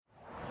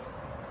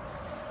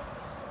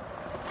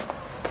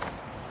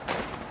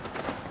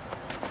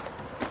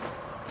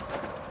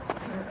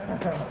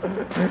I've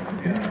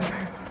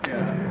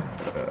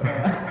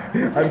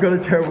got a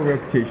terrible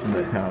reputation in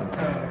that town.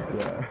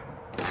 Yeah.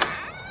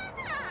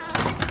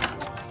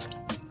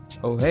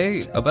 Oh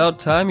hey, about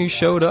time you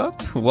showed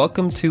up.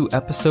 Welcome to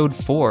episode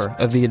 4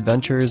 of The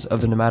Adventures of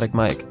the Nomadic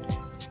Mike.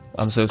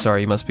 I'm so sorry,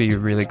 you must be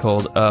really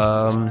cold.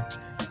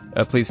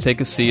 Please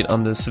take a seat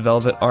on this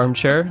velvet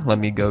armchair. Let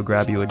me go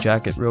grab you a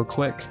jacket real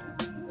quick.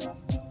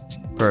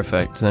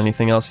 Perfect.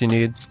 Anything else you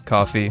need?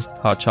 Coffee?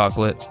 Hot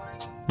chocolate?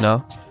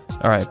 No?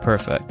 Alright,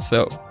 perfect.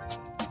 So,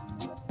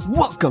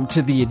 welcome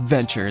to The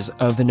Adventures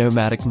of the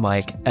Nomadic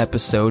Mike,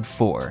 episode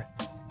 4.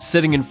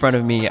 Sitting in front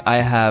of me, I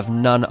have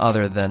none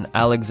other than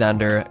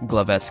Alexander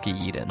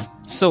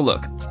Glavetsky-Yedin. So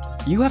look,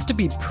 you have to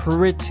be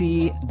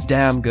pretty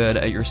damn good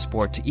at your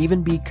sport to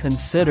even be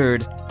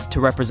considered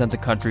to represent the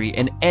country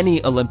in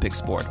any Olympic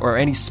sport, or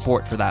any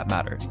sport for that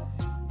matter.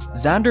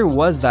 Xander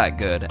was that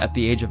good at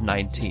the age of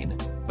 19,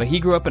 but he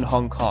grew up in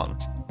Hong Kong,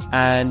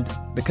 and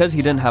because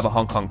he didn't have a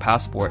Hong Kong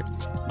passport,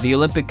 the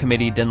Olympic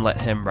Committee didn't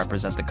let him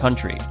represent the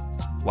country.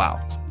 Wow.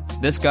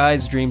 This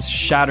guy's dreams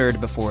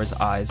shattered before his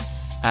eyes,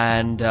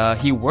 and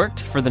he worked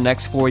for the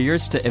next 4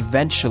 years to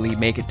eventually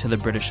make it to the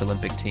British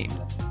Olympic team.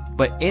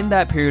 But in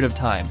that period of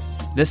time,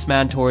 this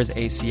man tore his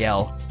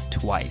ACL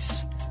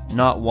twice.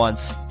 Not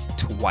once,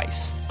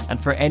 twice. And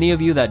for any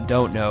of you that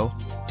don't know,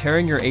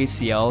 tearing your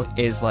ACL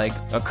is like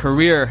a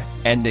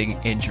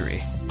career-ending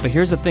injury. But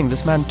here's the thing,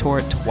 this man tore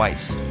it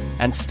twice,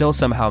 and still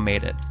somehow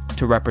made it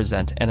to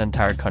represent an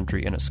entire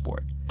country in a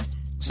sport.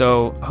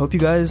 So, I hope you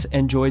guys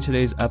enjoy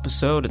today's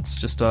episode.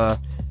 It's just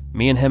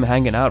me and him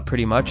hanging out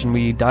pretty much, and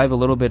we dive a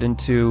little bit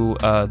into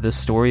this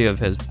story of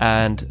his.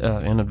 And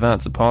in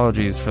advance,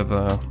 apologies for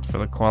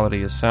the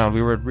quality of sound.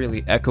 We were in a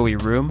really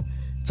echoey room.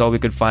 It's all we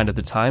could find at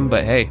the time,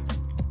 but hey,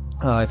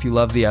 if you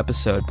love the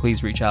episode,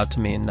 please reach out to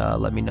me and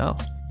let me know.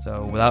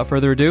 So without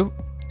further ado,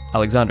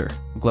 Alexander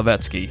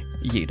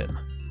Glavetsky-Yedin.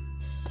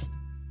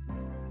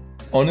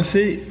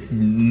 Honestly,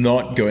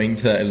 not going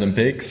to the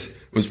Olympics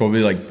was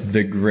probably like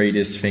the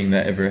greatest thing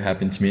that ever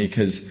happened to me,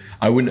 because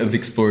I wouldn't have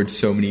explored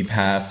so many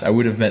paths. I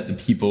would have met the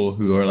people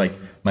who are like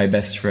my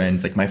best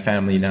friends, like my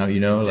family now, you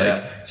know,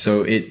 like,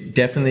 so it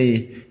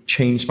definitely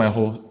changed my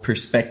whole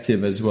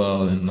perspective as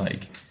well. And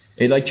like,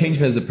 it like changed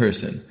me as a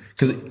person,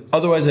 because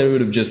otherwise I would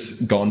have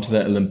just gone to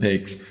the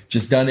Olympics,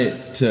 just done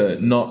it to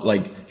not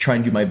like try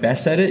and do my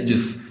best at it,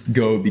 just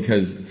go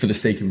because for the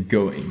sake of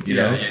going, you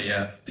know?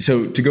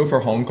 So to go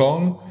for Hong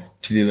Kong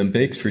to the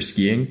Olympics for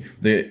skiing,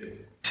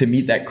 to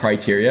meet that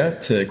criteria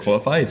to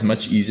qualify, it's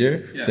much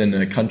easier than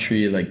a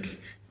country like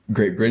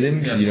Great Britain,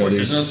 because you know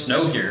there's no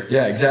snow here.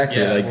 Yeah,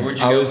 exactly. Like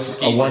I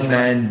was a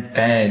one-man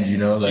band, you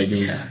know, like it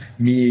was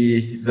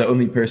me, the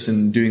only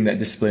person doing that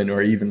discipline,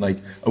 or even like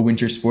a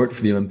winter sport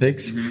for the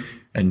Olympics.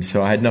 And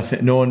so I had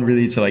no one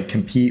really to like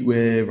compete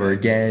with or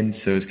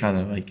against. So it was kind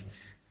of like,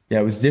 yeah,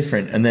 it was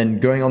different. And then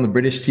going on the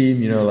British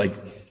team, you know, like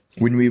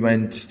when we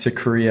went to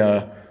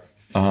Korea,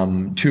 2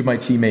 of my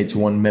teammates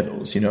won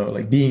medals, you know,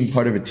 like being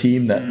part of a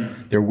team that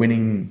they're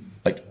winning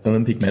like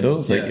Olympic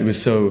medals. Like it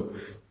was so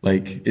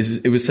like,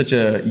 it was such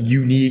a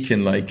unique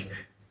and like,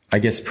 I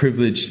guess,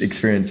 privileged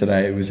experience that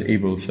I was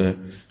able to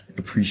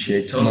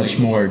appreciate much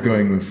more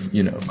going with,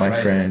 you know, my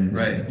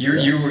friends. Right.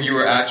 You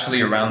were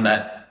actually around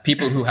that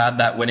people who had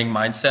that winning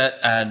mindset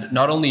and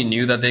not only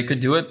knew that they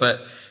could do it,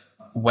 but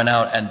went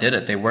out and did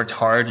it. They worked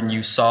hard, and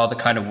you saw the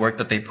kind of work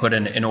that they put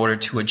in order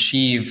to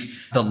achieve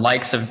the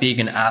likes of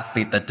being an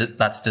athlete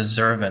that's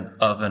deserving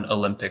of an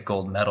Olympic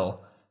gold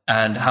medal.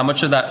 And how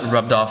much of that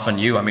rubbed off on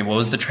you? I mean, what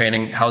was the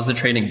training? How was the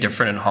training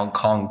different in Hong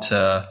Kong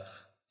to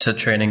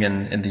training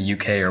in the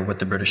UK or with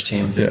the British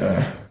team?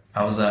 Yeah.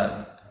 How was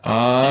that?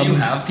 Did you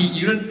have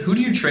who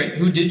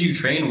did you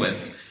train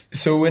with?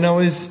 So when I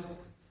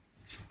was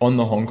on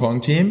the Hong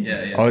Kong team,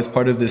 I was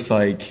part of this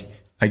like,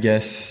 I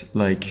guess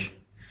like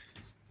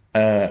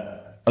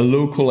a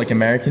local like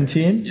American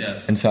team,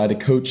 and so I had a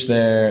coach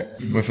there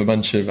with a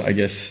bunch of, I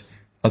guess,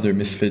 other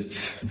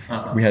misfits.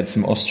 We had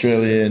some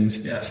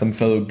Australians, some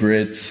fellow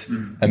Brits,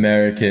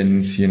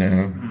 Americans, you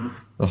know,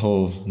 the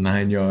whole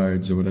 9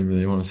 yards or whatever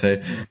they want to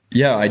say.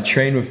 Yeah, I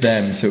trained with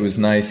them, so it was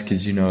nice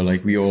because, you know,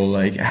 like we all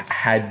like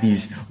had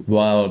these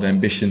wild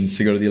ambitions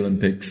to go to the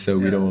Olympics, so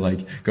we'd all like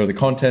go to the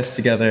contests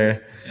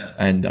together.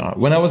 And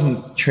when I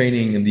wasn't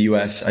training in the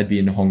US, I'd be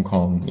in Hong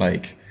Kong,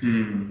 like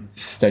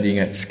studying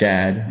at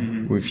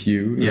SCAD with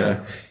you.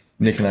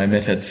 Nick and I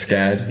met at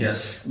SCAD.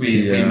 Yes,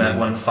 we met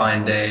one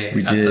fine day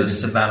at the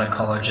Savannah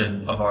College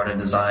of Art and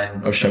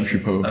Design of Sham Shui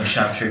Po,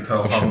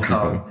 Hong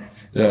Kong.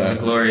 It was a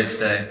glorious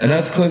day. And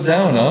that's closed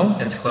down, huh?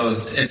 It's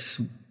closed. It's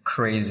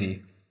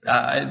crazy.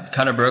 It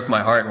kind of broke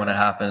my heart when it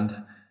happened.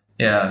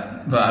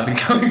 Yeah, but I've been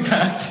going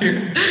back to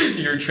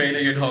your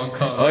training in Hong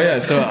Kong. Oh yeah,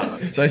 so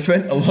I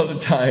spent a lot of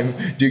time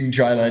doing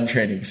dryland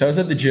training. So I was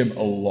at the gym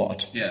a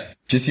lot. Yeah.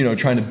 Just, you know,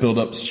 trying to build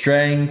up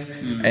strength.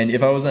 And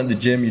if I wasn't at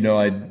the gym, you know,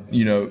 I'd,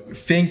 you know,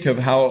 think of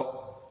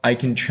how I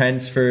can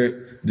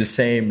transfer the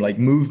same like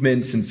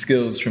movements and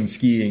skills from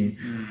skiing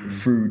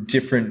through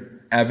different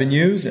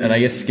avenues. And I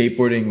guess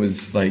skateboarding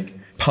was like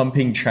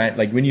pumping,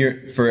 like when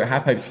you're for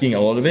half pipe skiing,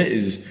 a lot of it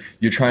is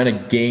you're trying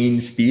to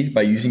gain speed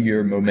by using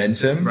your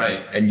momentum,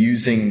 right, and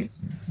using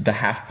the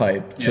half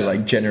pipe to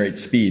like generate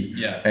speed.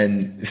 Yeah.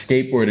 And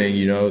skateboarding,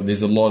 you know,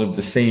 there's a lot of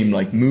the same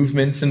like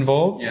movements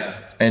involved. Yeah.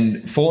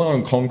 And falling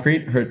on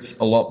concrete hurts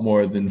a lot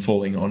more than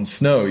falling on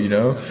snow, you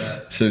know?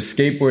 So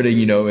skateboarding,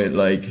 you know, it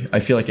like, I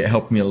feel like it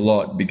helped me a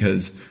lot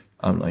because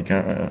I'm like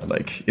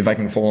if I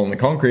can fall on the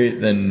concrete,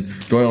 then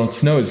going on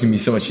snow is gonna be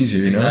so much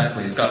easier, you know?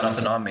 Exactly. It's got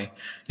nothing on me.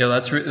 Yeah,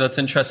 that's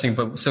interesting.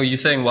 But so you're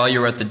saying while you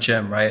were at the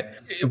gym, right?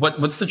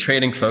 What's the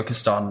training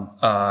focused on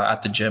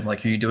at the gym?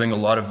 Like, are you doing a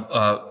lot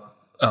of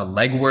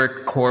leg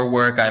work, core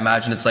work? I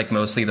imagine it's like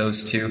mostly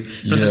those two.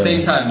 But at the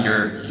same time,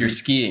 you're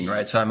skiing,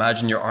 right? So I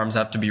imagine your arms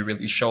have to be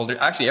really shouldered.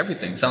 Actually,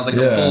 everything sounds like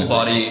a full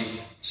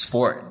body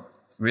sport.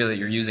 Really,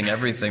 you're using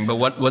everything. But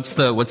what's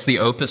the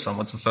opus on?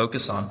 What's the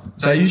focus on?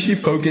 So I usually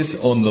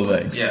focus on the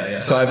legs. Yeah.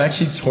 So I've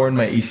actually torn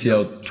my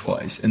ACL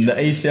twice. And the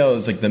ACL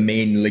is like the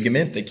main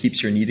ligament that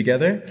keeps your knee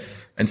together.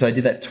 And so I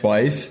did that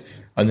twice.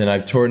 And then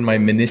I've torn my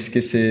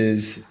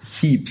meniscuses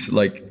heaps.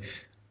 Like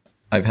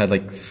I've had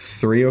like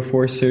 3 or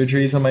 4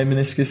 surgeries on my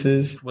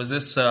meniscuses. Was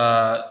this,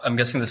 I'm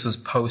guessing this was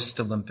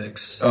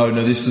post-Olympics. Oh,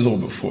 no, this was all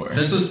before.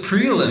 This was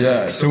pre-Olympics.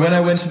 Yeah. So when I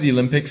went to the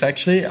Olympics,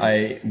 actually,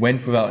 I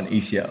went without an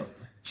ACL.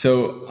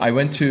 So I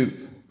went to,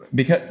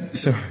 in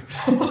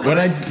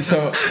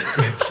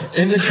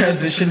the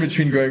transition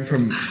between going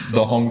from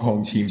the Hong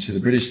Kong team to the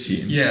British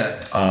team,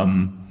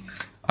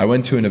 I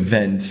went to an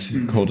event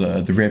called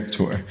the Rev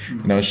Tour,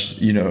 and I was,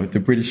 you know, the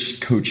British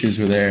coaches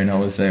were there, and I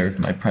was there with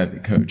my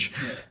private coach,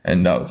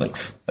 and I was like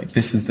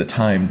this is the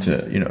time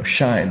to, you know,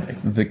 shine.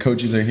 Like, the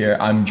coaches are here,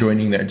 I'm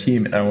joining their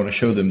team, and I want to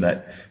show them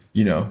that,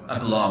 you know, I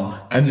belong.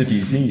 I'm the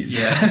bee's knees.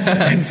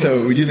 Yeah. And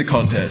so we do the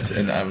contest,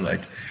 and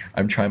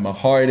I'm trying my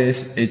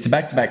hardest. It's a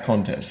back-to-back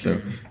contest. So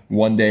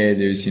one day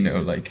there's, you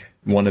know, like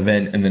one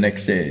event, and the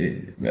next day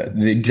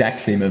the exact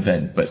same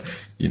event, but,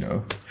 you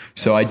know.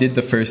 So I did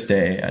the first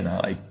day, and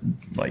I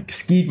like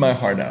skied my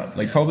heart out.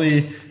 Like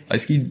probably I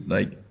skied,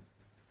 like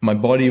my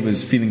body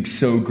was feeling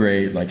so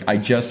great. Like I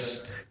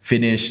just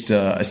finished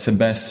a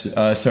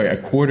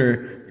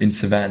quarter in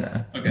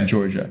Savannah, in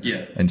Georgia.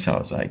 Yeah. And so I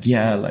was like,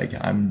 like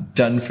I'm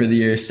done for the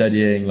year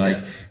studying.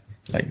 Like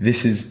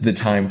this is the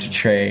time to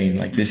train.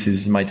 Like this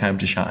is my time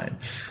to shine.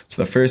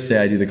 So the first day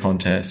I do the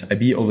contest, I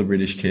beat all the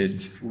British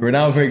kids who are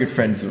now very good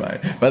friends of mine.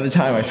 By the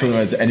time I saw them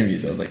as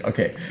enemies, I was like,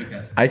 okay,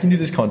 I can do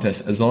this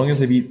contest as long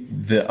as I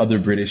beat the other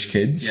British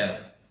kids. Yeah.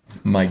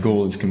 My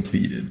goal is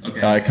completed.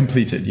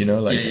 Completed, you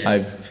know, like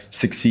I've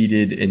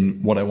succeeded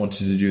in what I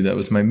wanted to do. That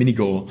was my mini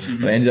goal.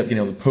 But I ended up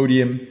getting on the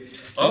podium.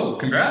 Oh,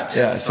 congrats.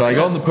 Yeah. So I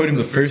got on the podium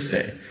the first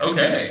day.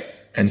 Okay.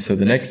 And so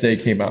the next day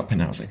came up,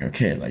 and I was like,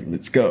 okay, like,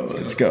 let's go.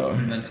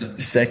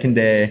 Second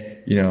day,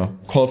 you know,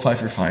 qualify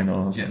for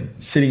finals,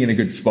 sitting in a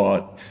good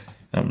spot.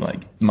 I'm like,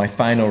 my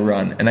final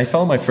run. And I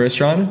fell my first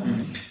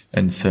run.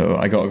 And so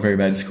I got a very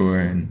bad score.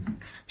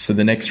 And so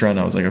the next run,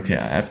 I was like, okay,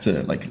 I have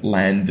to like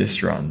land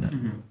this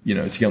run, you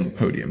know, to get on the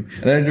podium.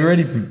 And I'd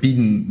already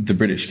beaten the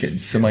British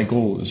kids. So my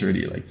goal was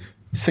already like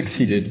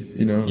succeeded,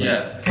 you know,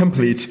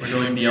 complete. We're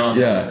going beyond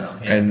this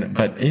now.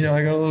 But, you know,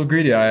 I got a little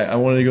greedy. I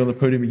wanted to go on the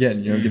podium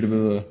again, you know, get a bit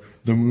of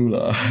the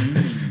moolah.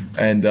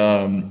 And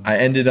I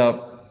ended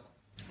up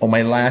on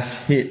my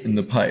last hit in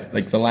the pipe,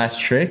 like the last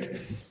trick,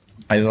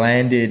 I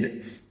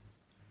landed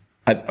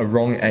at a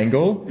wrong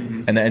angle,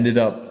 and I ended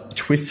up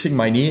twisting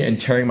my knee and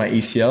tearing my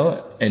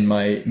ACL and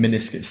my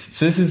meniscus.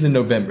 So this is in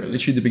November,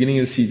 literally the beginning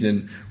of the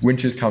season.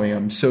 Winter's coming.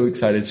 I'm so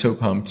excited, so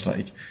pumped.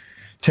 Like,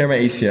 tear my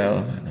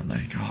ACL, and I'm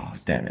like, oh,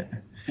 damn it.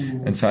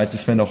 And so I had to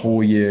spend a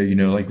whole year, you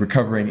know, like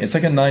recovering. It's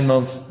like a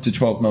 9-month to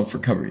 12-month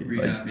recovery.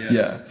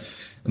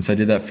 And so I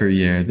did that for a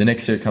year. The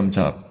next year comes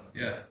up.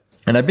 Yeah.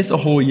 And I missed a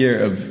whole year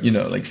of, you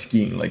know, like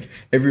skiing. Like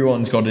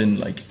everyone's gotten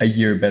like a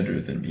year better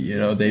than me. You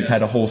know, they've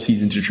had a whole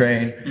season to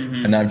train,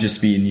 and I've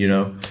just been, you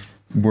know,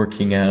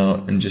 working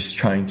out and just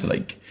trying to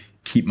like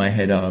keep my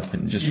head up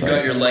and just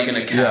got your leg in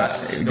a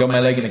cast. Yeah, got my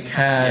leg in a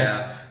cast.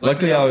 Yeah.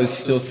 Luckily, I was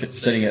still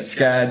studying at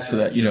SCAD, so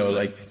that, you know,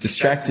 like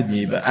distracted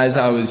me. But as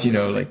I was, you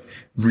know, like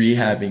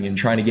rehabbing and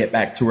trying to get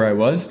back to where I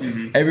was,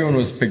 everyone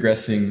was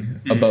progressing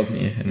above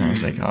me. And I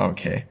was like, oh,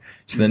 okay.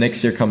 So the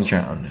next year comes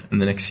around,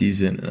 and the next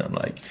season, and I'm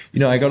like, you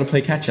know, I got to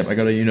play catch up. I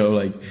got to, you know,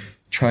 like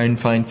try and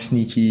find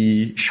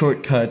sneaky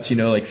shortcuts, you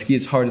know, like ski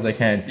as hard as I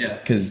can. Yeah.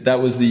 Because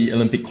that was the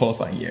Olympic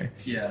qualifying year.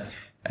 Yeah.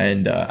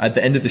 And at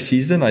the end of the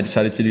season, I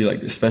decided to do like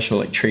this special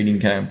like training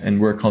camp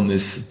and work on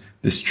this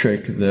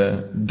trick,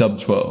 the Dub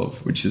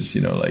 12, which is, you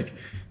know, like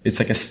it's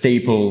like a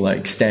staple,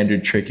 like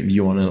standard trick. If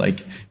you want to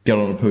like get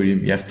on a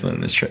podium, you have to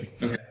learn this trick.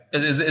 Okay.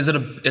 Is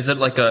it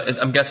like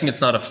I'm guessing it's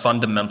not a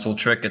fundamental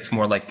trick. It's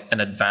more like an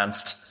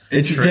advanced.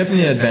 It's trick.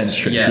 Definitely an advanced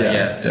trick.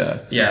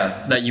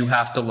 Yeah. That you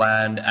have to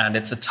land, and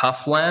it's a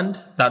tough land.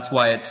 That's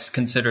why it's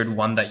considered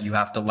one that you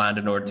have to land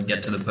in order to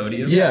get to the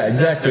podium. Yeah,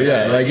 exactly.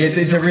 Yeah, like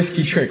it's a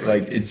risky trick.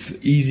 Like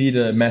it's easy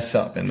to mess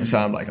up, and so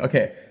I'm like,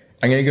 okay,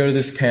 I'm gonna go to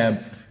this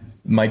camp.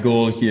 my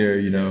goal here,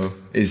 you know,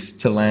 is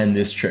to land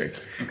this trick.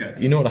 Okay.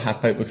 You know what a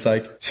half pipe looks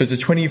like? So it's a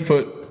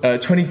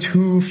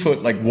 22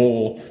 foot like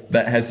wall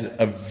that has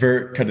a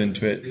vert cut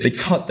into it. They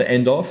cut the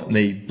end off and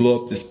they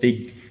blow up this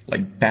big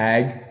like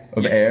bag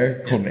of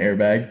air called an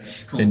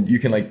airbag. Cool. And you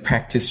can like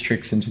practice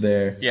tricks into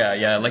there.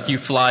 Yeah. Like you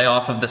fly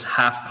off of this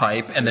half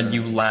pipe and then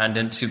you land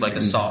into like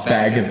a soft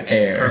bag of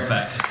air.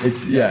 Perfect.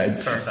 It's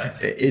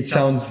perfect. It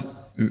sounds...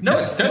 No,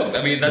 it's dope.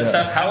 I mean, that's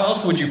how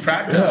else would you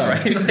practice,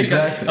 right? Like,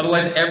 exactly.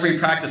 Otherwise, every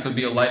practice would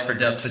be a life or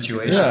death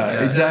situation.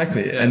 Yeah,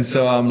 exactly. Yeah. And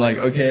so I'm like,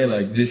 okay,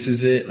 like this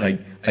is it. Like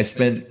I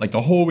spent like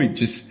the whole week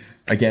just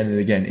again and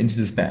again into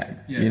this bag,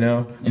 you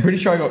know? I'm pretty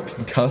sure I got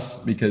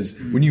concussed because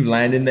when you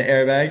land in the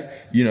airbag,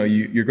 you know,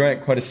 you're going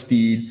at quite a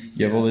speed,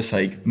 you have all this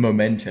like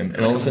momentum,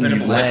 and all of a sudden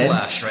you land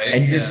right?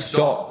 and you just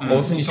stop. All of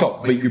a sudden you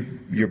stop, but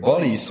your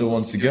body still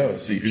wants to go.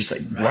 So you're just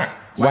like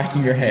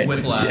whacking your head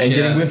and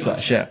getting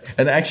whiplash.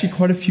 And actually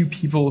quite a few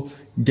people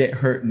get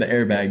hurt in the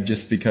airbag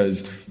just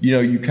because, you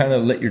know, you kind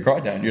of let your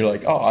guard down. You're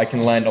like, oh, I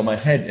can land on my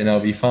head and I'll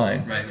be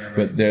fine. Right.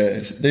 But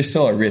there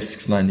still are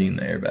risks landing in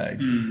the airbag.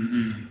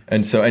 Mm-hmm.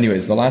 And so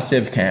anyways, the last day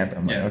of camp,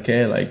 I'm like,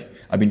 okay, like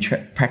I've been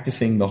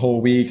practicing the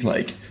whole week,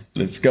 like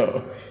let's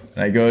go.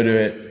 And I go to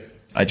it,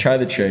 I try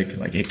the trick,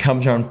 like it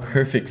comes down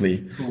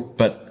perfectly. Cool.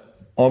 But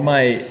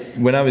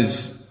when I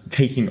was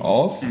taking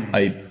off,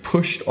 I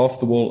pushed off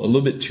the wall a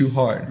little bit too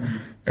hard.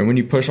 And when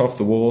you push off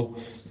the wall,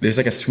 there's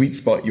like a sweet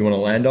spot you want to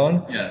land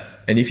on. Yeah.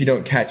 And if you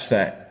don't catch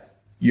that,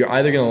 you're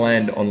either going to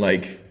land on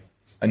like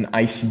an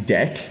icy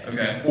deck,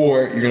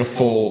 or you're going to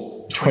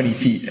fall 20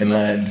 feet and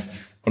land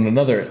on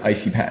another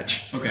icy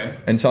patch. Okay.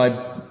 And so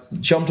I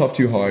jumped off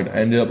too hard. I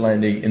ended up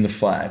landing in the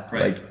flat,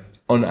 like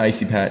on an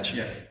icy patch.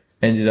 Yeah.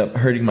 Ended up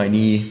hurting my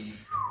knee.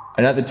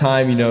 And at the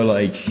time, you know,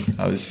 like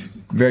I was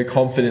very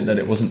confident that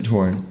it wasn't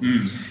torn.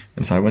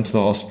 And so I went to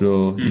the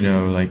hospital, you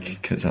know,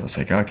 like, cause I was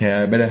like, okay,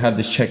 I better have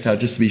this checked out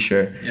just to be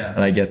sure. Yeah.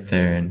 And I get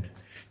there and,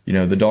 you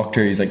know, the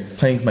doctor, he's like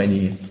playing with my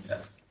knee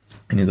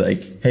and he's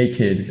like, hey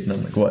kid. And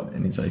I'm like, what?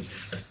 And he's like,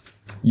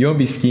 you won't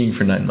be skiing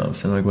for 9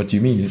 months. And I'm like, what do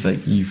you mean? He's like,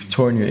 you've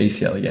torn your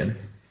ACL again.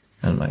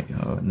 And I'm like,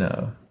 oh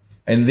no.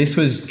 And this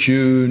was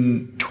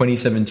June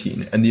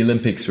 2017 and the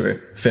Olympics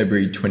were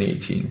February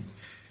 2018.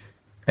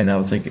 And I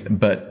was like,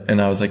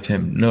 to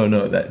him,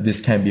 no, that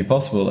this can't be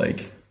possible.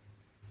 Like,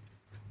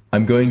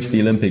 I'm going to the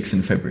Olympics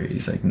in February.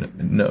 He's like,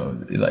 no,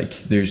 like,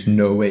 there's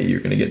no way you're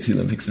going to get to the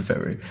Olympics in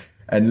February.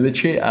 And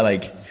literally,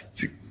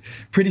 it's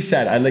pretty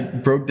sad. I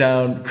like broke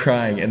down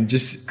crying and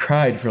just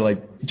cried for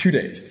like 2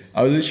 days.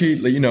 I was literally,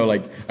 like, you know,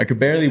 like I could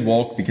barely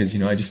walk because, you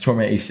know, I just tore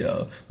my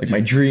ACL. Like my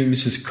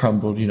dreams just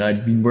crumbled. You know,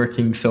 I'd been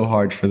working so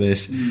hard for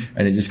this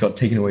and it just got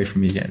taken away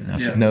from me again. And I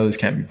was like, no, this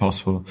can't be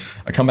possible.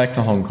 I come back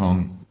to Hong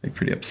Kong, like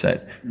pretty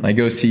upset. And I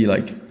go see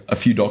like a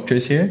few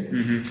doctors here.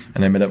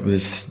 And I met up with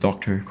this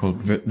doctor called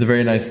the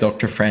very nice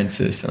Dr.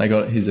 Francis. And I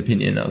got his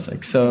opinion. I was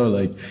like, so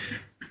like,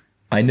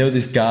 I know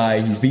this guy,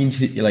 he's been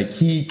to, like,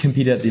 he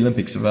competed at the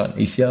Olympics without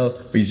an ACL,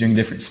 but he's doing a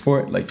different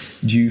sport. Like,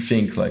 do you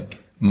think like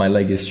my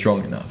leg is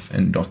strong enough?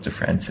 And Dr.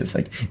 Francis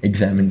like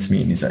examines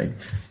me and he's like,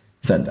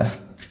 Xander,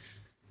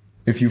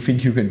 if you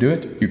think you can do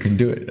it, you can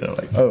do it. And I'm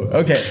like, oh,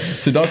 okay.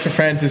 So Dr.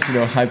 Francis, you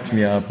know, hyped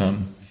me up.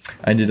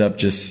 I ended up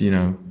just, you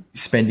know,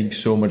 spending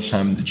so much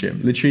time in the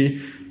gym, literally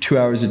 2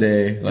 hours a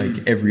day,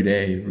 like every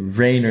day,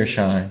 rain or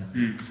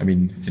shine. I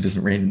mean, it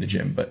doesn't rain in the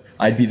gym, but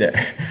I'd be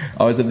there.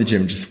 I was at the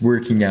gym just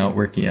working out.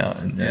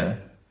 And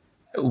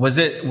Was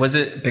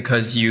it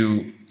because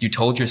you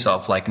told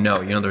yourself like,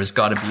 no, you know, there's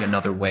got to be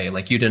another way.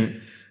 Like you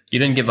didn't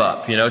give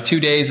up, you know, 2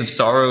 days of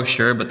sorrow.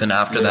 Sure. But then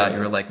after that, you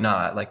were like,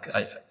 nah, like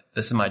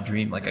this is my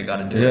dream. Like I got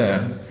to do it.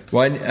 Yeah.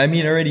 Well, I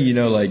mean, already, you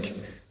know, like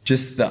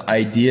just the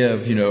idea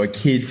of, you know, a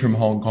kid from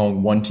Hong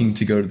Kong wanting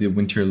to go to the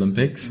Winter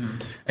Olympics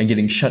and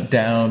getting shut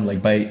down,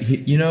 like by,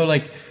 you know,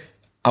 like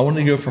I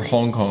wanted to go for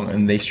Hong Kong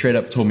and they straight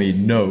up told me,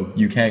 no,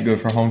 you can't go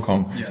for Hong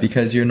Kong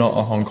because you're not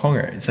a Hong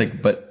Konger. It's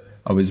like, but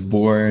I was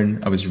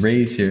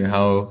raised here.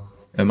 How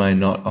am I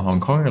not a Hong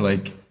Konger?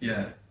 Like,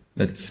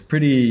 that's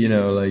pretty, you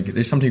know, like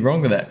there's something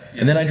wrong with that.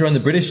 And then I joined the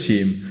British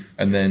team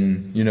and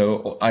then, you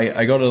know,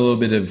 I got a little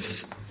bit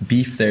of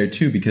beef there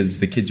too, because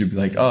the kids would be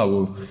like, oh,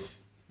 well,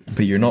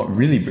 but you're not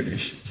really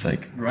British. It's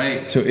like,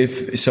 right. So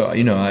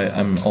you know,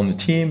 I'm on the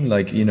team,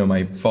 like, you know,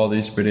 my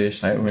father's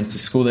British. I went to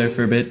school there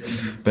for a bit,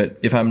 but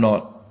if I'm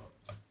not,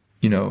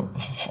 you know,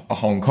 a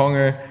Hong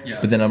Konger,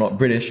 but then I'm not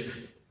British,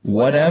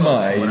 what am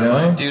I, you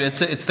know? Dude,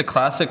 it's the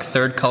classic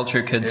third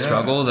culture kid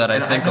struggle that I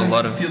think a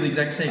lot of, feel the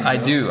exact same. I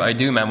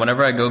do, man.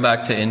 Whenever I go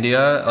back to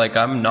India, like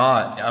I'm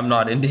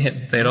not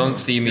Indian. They don't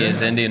see me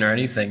as Indian or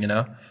anything, you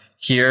know?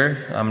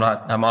 Here,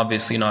 I'm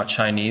obviously not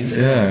Chinese.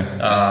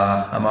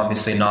 I'm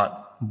obviously not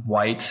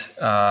white,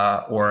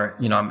 or,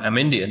 you know, I'm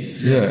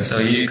Indian. So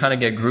you kind of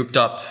get grouped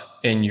up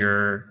in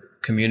your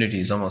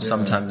communities almost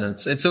sometimes. And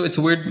it's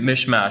a weird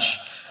mishmash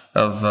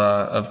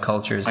of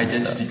cultures.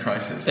 Identity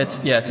crisis.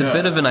 It's a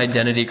bit of an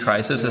identity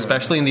crisis,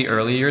 especially in the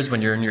early years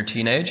when you're in your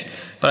teenage.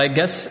 But I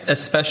guess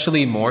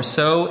especially more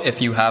so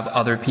if you have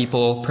other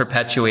people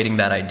perpetuating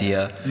that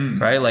idea,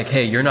 right? Like,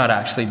 hey, you're not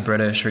actually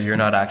British, or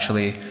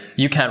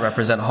you can't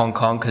represent Hong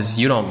Kong because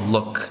you don't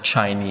look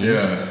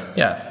Chinese.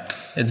 Yeah,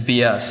 it's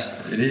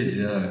BS. It is,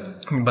 yeah.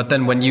 But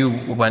then when you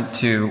were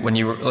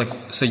like,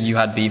 so you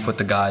had beef with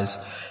the guys,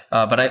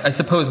 but I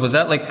suppose, was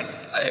that like,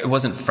 it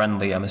wasn't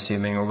friendly, I'm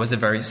assuming, or was it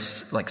very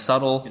like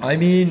subtle? I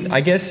mean,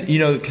 I guess,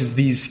 because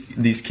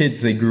these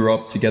kids, they grew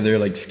up together,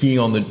 like skiing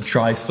on the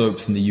dry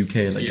slopes in the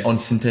UK, like on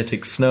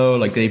synthetic snow,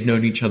 like they've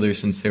known each other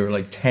since they were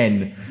like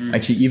 10,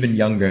 actually even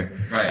younger.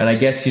 Right. And I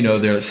guess,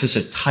 they're such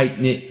a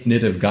tight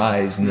knit of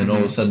guys, and then all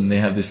of a sudden they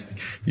have this,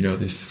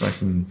 this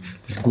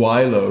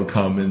Guilo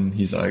come, and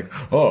he's like,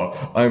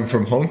 oh, I'm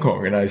from Hong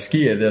Kong and I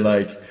ski, and they're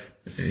like,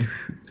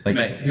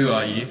 mate, who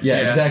are you? Yeah,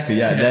 exactly.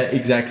 Yeah, that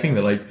exact thing.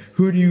 They're like,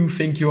 who do you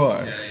think you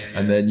are?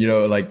 And then,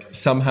 like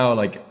somehow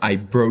like I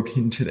broke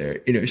into their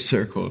inner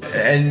circle.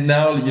 And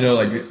now,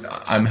 like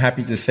I'm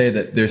happy to say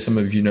that they're some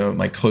of,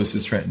 my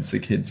closest friends, the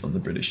kids on the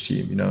British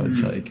team.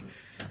 It's like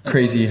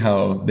crazy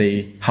how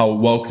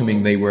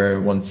welcoming they were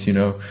once,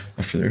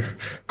 after their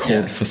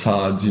cold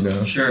facades,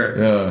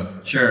 Sure. Yeah.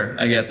 Sure.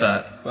 I get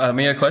that.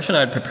 A question I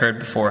had prepared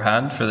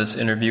beforehand for this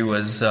interview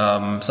was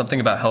something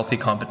about healthy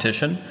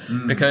competition,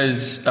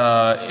 because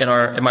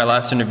in my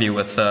last interview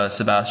with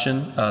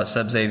Sebastian,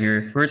 Seb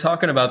Xavier, we were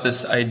talking about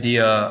this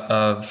idea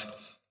of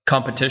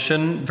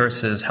competition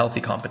versus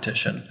healthy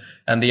competition,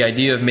 and the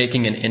idea of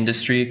making an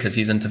industry, because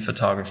he's into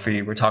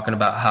photography. We're talking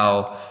about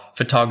how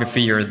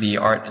photography or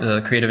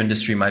the creative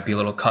industry might be a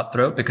little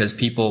cutthroat because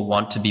people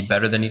want to be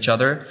better than each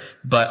other,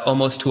 but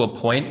almost to a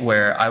point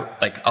where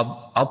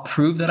I'll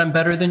prove that I'm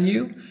better than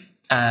you,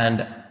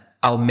 and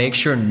I'll make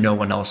sure no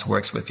one else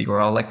works with you, or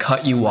I'll like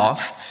cut you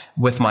off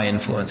with my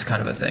influence,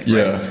 kind of a thing.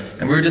 Right? Yeah.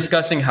 And we were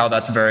discussing how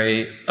that's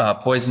very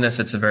poisonous.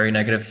 It's a very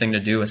negative thing to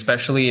do,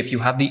 especially if you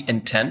have the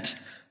intent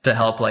to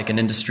help like an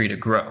industry to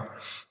grow.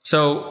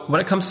 So when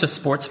it comes to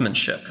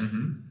sportsmanship,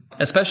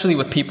 especially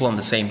with people on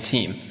the same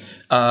team,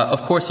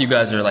 of course you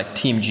guys are like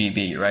Team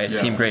GB, right? Yeah.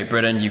 Team Great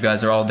Britain. You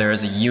guys are all there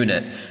as a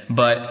unit,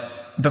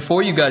 but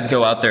before you guys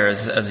go out there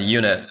as a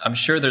unit, I'm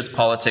sure there's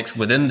politics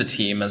within the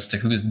team as to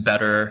who's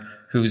better,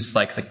 who's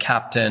like the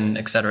captain,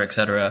 et cetera, et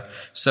cetera.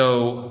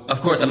 So,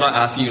 of course, I'm not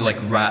asking you like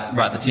rat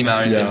the team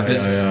out or anything,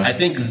 because I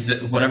think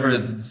whatever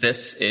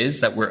this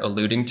is that we're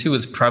alluding to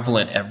is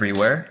prevalent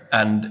everywhere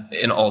and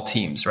in all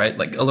teams, right?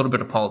 Like a little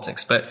bit of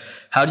politics. But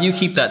how do you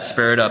keep that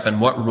spirit up, and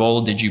what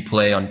role did you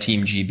play on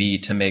Team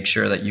GB to make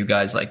sure that you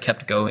guys like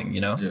kept going,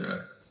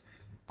 Yeah.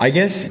 I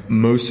guess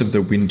most of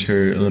the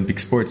Winter Olympic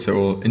sports are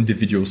all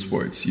individual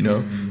sports,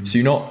 So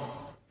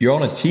you're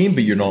on a team,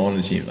 but you're not on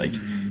a team. Like,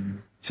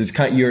 so it's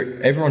kind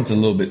of, everyone's a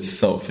little bit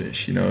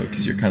selfish,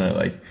 because you're kind of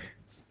like,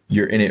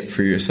 you're in it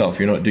for yourself.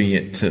 You're not doing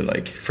it to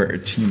like, for a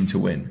team to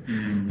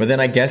win. But then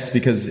I guess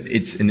because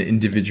it's an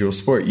individual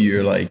sport,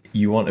 you're like,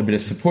 you want a bit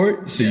of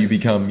support. So you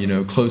become,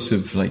 close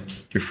with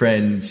like your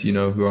friends,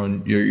 who are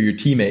on your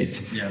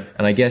teammates. Yeah.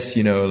 And I guess,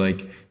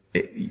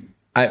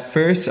 at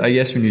first, I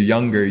guess when you're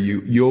younger,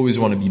 you always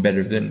want to be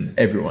better than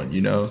everyone,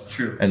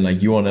 True. And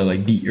like, you want to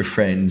like beat your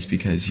friends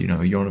because, you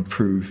want to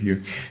prove you're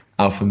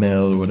alpha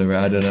male or whatever.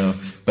 I don't know.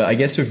 But I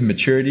guess with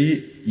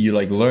maturity, you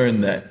like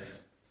learn that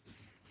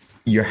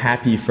you're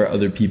happy for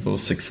other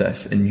people's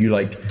success, and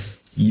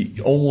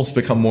you almost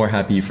become more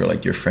happy for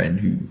like your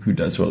friend who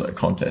does well at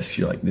contests.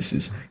 You're like, this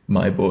is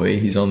my boy.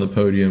 He's on the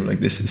podium.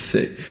 Like, this is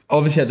sick.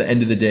 Obviously, at the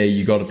end of the day,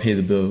 you got to pay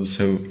the bills.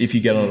 So if you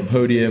get on a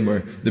podium, or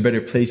the better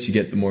place you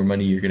get, the more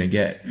money you're going to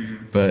get.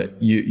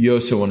 But you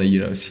also want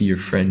to, see your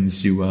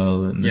friends do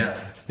well. And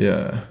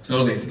yeah,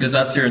 totally. Because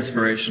that's your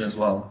inspiration as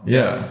well.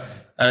 Yeah.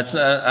 And it's,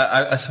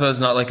 I suppose,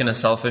 not like in a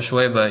selfish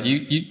way, but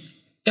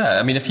yeah,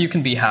 I mean, if you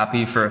can be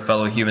happy for a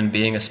fellow human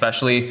being,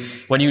 especially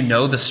when you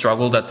know the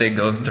struggle that they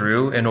go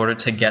through in order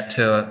to get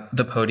to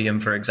the podium,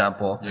 for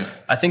example,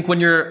 I think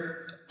when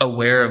you're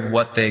aware of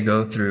what they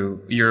go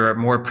through, you're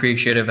more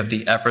appreciative of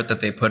the effort that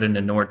they put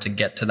in order to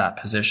get to that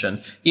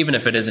position, even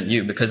if it isn't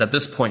you, because at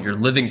this point you're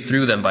living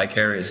through them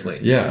vicariously.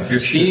 Yeah, you're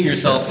seeing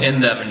yourself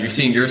in them, and you're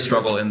seeing your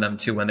struggle in them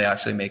too when they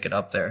actually make it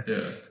up there.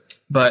 Yeah.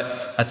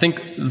 But I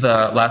think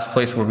the last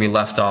place where we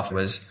left off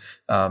was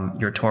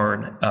your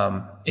torn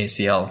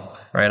ACL,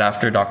 right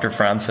after Dr.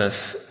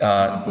 Francis.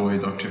 My boy,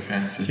 Dr.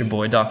 Francis. Your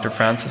boy, Dr.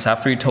 Francis.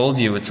 After he told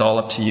you it's all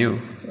up to you,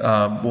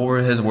 what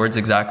were his words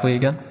exactly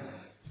again?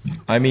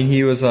 I mean,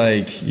 he was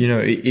like,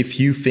 if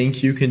you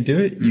think you can do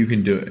it, you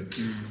can do it.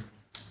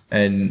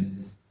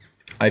 And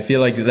I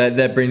feel like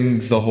that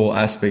brings the whole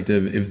aspect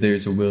of, if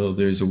there's a will,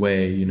 there's a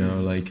way,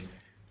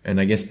 and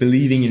I guess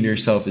believing in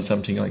yourself is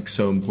something like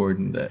so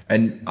important.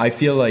 And I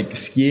feel like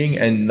skiing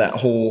and that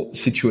whole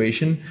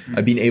situation,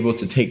 I've been able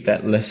to take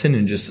that lesson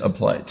and just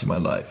apply it to my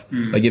life.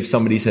 Like, if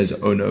somebody says,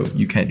 oh no,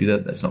 you can't do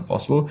that, that's not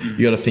possible,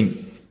 you got to think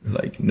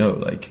like, no,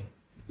 like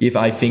if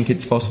I think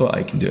it's possible,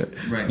 I can do it.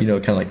 Right. You know,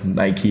 kind of like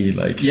Nike,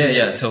 like.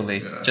 Yeah,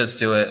 totally. Yeah. Just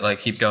do it. Like,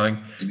 keep going.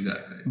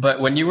 Exactly.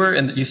 But when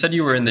you said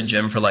you were in the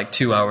gym for like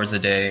 2 hours a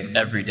day,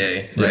 every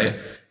day, right?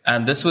 Yeah.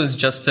 And this was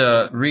just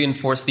to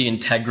reinforce the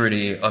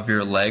integrity of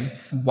your leg.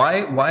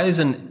 Why is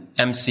an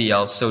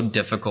MCL so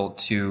difficult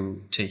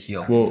to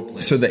heal?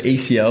 Well, so the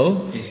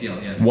ACL,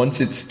 yeah.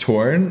 Once it's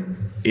torn,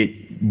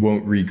 it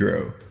won't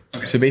regrow.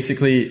 Okay. So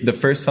basically, the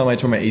first time I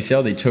tore my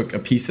ACL, they took a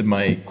piece of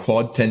my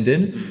quad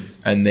tendon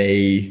and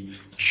they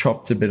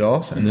chopped a bit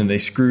off, and then they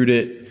screwed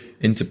it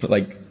into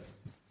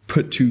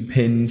put 2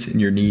 pins in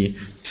your knee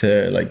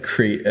to like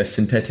create a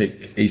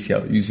synthetic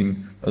ACL using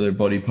other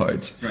body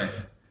parts. Right.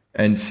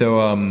 And so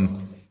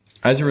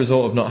as a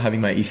result of not having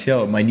my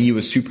ACL, my knee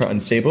was super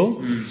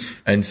unstable.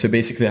 And so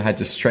basically I had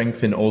to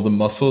strengthen all the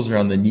muscles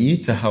around the knee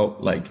to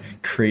help like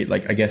create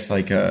like, I guess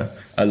like a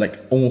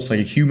almost like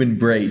a human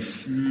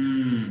brace.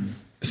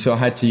 So I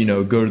had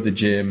to, go to the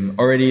gym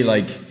already.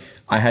 Like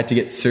I had to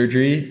get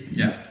surgery.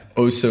 Yeah.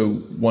 Also,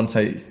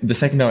 the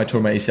second time I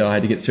tore my ACL, I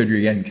had to get surgery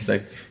again because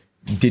I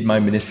did my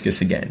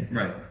meniscus again.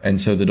 Right. And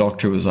so the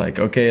doctor was like,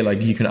 okay,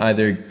 like you can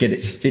either get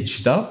it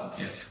stitched up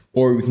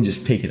or we can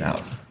just take it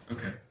out.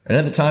 Okay. And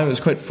at the time, it was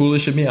quite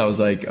foolish of me. I was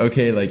like,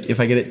 okay, like if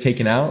I get it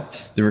taken out,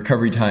 the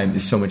recovery time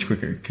is so much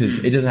quicker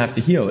because it doesn't have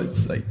to heal.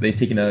 It's like they've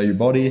taken it out of your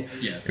body.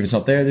 Yeah. If it's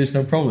not there, there's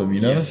no problem,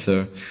 Yeah.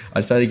 So I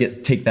decided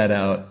to take that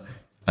out.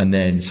 And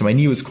then, so my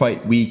knee was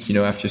quite weak,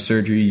 after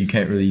surgery, you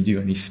can't really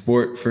do any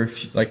sport for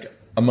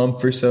a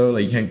month or so.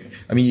 Like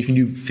you can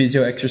do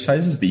physio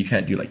exercises, but you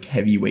can't do like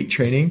heavy weight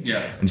training.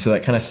 Yeah. And so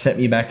that kind of set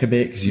me back a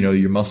bit because,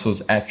 your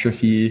muscles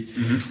atrophy.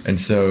 Mm-hmm. And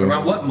so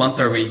around what month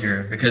are we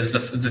here? Because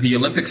the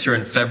Olympics are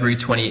in February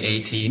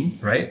 2018,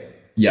 right?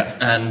 Yeah.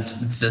 And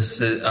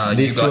this you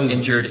got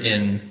injured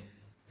in...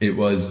 It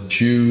was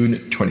June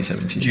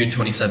 2017. June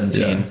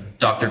 2017. Yeah.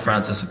 Dr.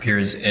 Francis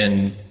appears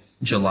in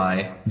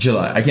July.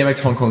 I came back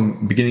to Hong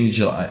Kong beginning of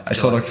July. I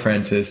saw Dr.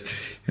 Francis.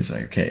 He was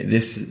like, okay,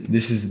 this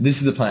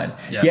is the plan.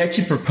 Yeah. He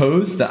actually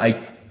proposed that I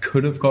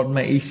could have gotten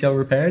my ACL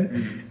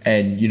repaired,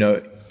 and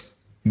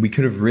we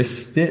could have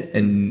risked it,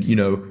 and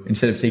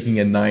instead of taking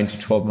a 9 to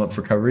 12 month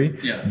recovery,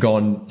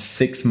 gone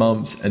 6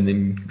 months and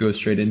then go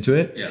straight into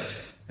it. Yeah.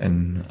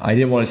 And I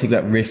didn't want to take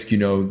that risk,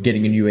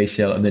 getting a new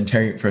ACL and then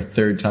tearing it for a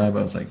third time.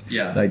 I was like,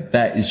 like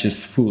that is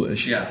just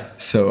foolish. Yeah.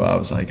 So I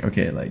was like,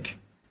 okay, like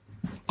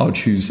I'll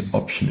choose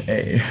option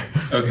A.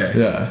 Okay.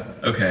 Yeah.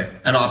 Okay.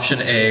 And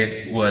option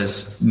A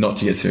was not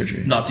to get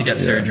surgery.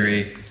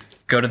 Surgery.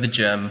 Go to the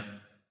gym,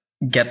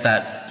 get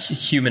that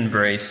human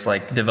brace,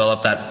 like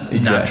develop that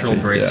natural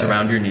brace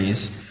around your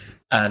knees.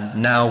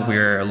 And now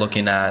we're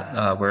looking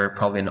at, we're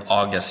probably in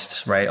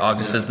August, right?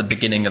 August is the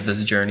beginning of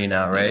this journey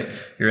now, right?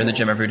 You're in the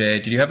gym every day.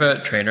 Did you have a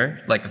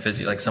trainer, like a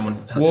physio, like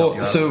someone to help you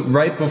out? So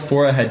right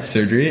before I had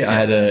surgery, I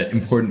had an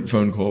important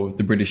phone call with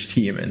the British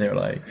team, and they were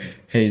like,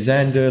 hey,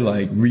 Xander,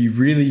 like we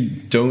really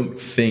don't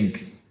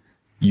think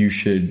you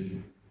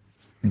should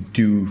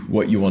do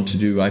what you want to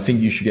do. I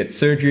think you should get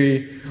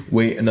surgery,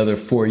 wait another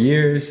 4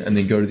 years, and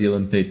then go to the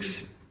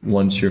Olympics.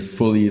 Once you're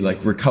fully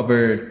like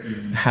recovered,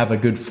 have a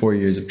good 4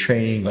 years of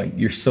training, like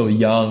you're still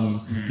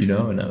young,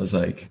 and I was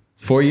like,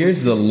 4 years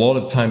is a lot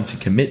of time to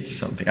commit to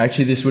something.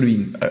 Actually, this would have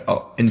been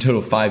in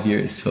total 5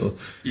 years till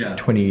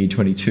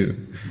 2022.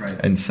 Right.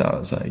 And so I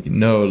was like,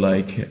 no,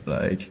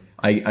 like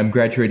I'm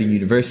graduating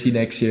university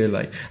next year.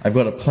 Like I've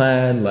got a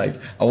plan. Like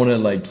I want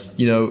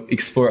to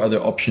explore other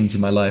options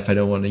in my life. I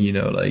don't want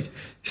to,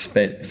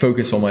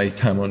 focus all my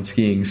time on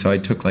skiing. So I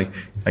took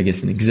I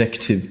guess an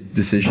executive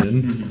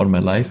decision on my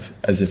life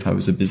as if I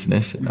was a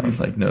business. And I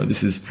was like, no,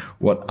 this is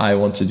what I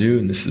want to do.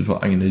 And this is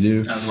what I'm going to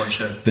do. As what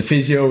should. The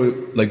physio,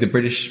 the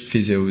British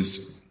physio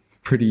was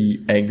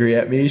pretty angry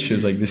at me. She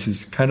was like, this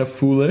is kind of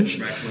foolish.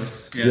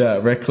 Reckless. Yeah,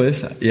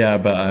 reckless. Yeah,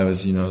 but I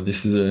was,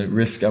 this is a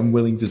risk I'm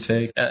willing to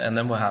take. And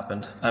then what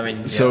happened?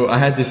 So I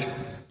had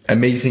this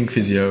amazing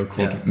physio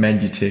called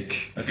Mandy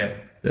Tick. Okay.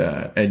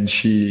 Yeah, and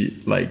she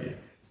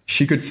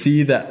could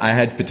see that I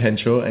had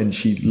potential, and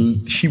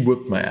she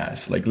whooped my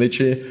ass. Like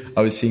literally,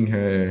 I was seeing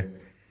her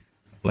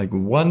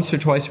once or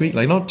twice a week,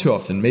 not too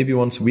often, maybe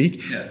once a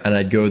week. Yeah. And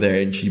I'd go there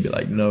and she'd be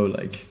like, no,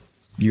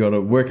 you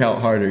gotta work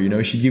out harder,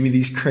 She'd give me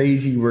these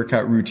crazy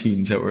workout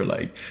routines that were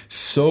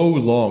so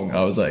long.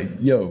 I was like,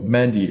 yo,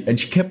 Mandy. And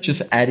she kept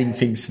just adding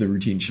things to the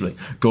routine. She'd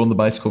go on the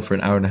bicycle for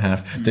an hour and a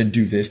half, then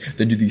do this,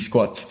 then do these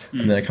squats.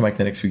 And then I come back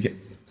the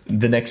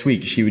next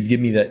week, she would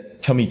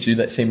tell me to do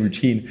that same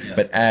routine,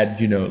 but add,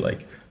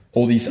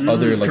 all these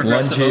other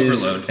lunges.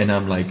 Overload. And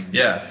I'm like,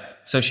 yeah.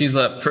 So she's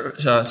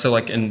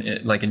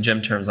in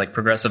gym terms,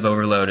 progressive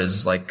overload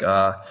is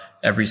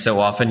every so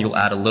often you'll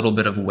add a little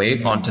bit of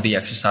weight onto the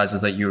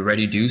exercises that you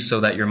already do so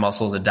that your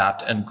muscles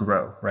adapt and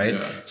grow, right?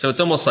 Yeah. So it's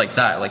almost like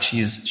that.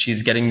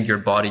 She's getting your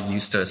body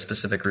used to a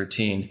specific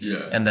routine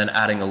and then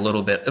adding a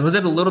little bit. Was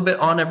it a little bit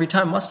on every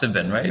time? Must have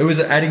been, right? It was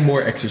adding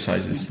more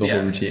exercises to the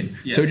whole routine.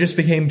 Yeah. So it just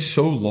became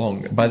so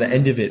long. By the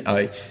end of it,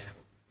 I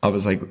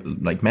was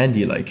like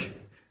Mandy,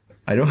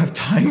 I don't have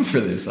time for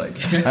this. I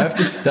have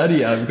to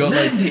study. I've got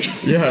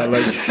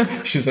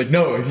she's like,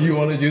 no, if you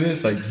want to do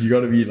this, you got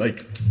to be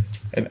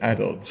an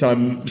adult. So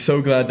I'm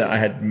so glad that I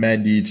had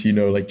Mandy to, you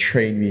know, like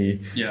train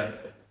me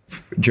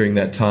during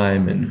that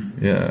time.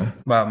 And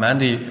wow,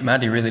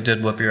 Mandy really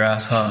did whoop your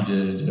ass, huh? She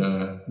did,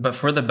 yeah. But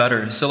for the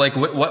better. So like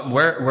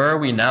where are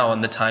we now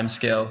on the time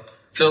scale?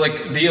 So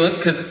like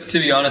because to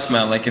be honest,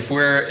 man, like if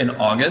we're in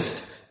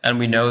August and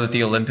we know that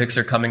the Olympics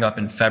are coming up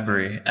in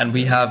February and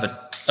we have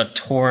a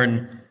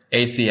torn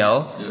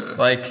ACL,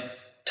 like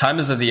time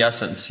is of the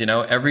essence, you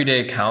know, every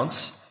day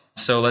counts.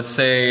 So let's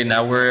say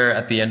now we're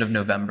at the end of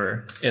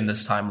November in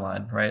this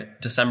timeline,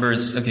 right? December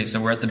is, okay, so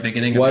we're at the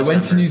beginning of December. I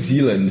went to New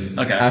Zealand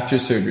after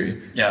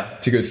surgery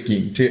to go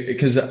skiing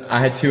because I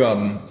had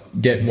to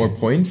get more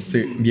points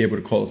to be able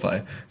to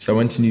qualify. So I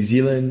went to New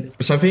Zealand.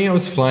 So I think I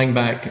was flying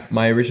back.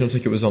 My original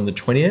ticket was on the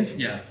 20th.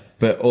 Yeah.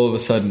 But all of a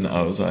sudden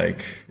I was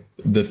like,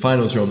 the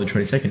finals were on the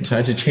 22nd. So I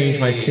had to change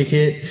my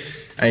ticket.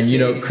 And, you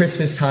know,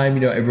 Christmas time, you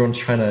know, everyone's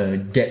trying to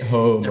get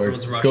home or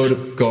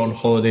go on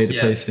holiday to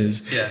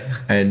places. Yeah.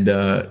 And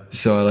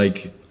so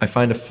I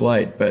find a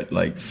flight, but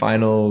like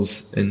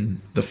finals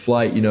and the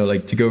flight, you know,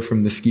 like to go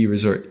from the ski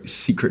resort,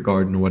 Secret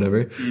Garden or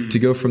whatever, to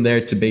go from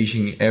there to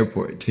Beijing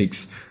airport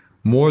takes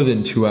more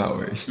than 2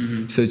 hours.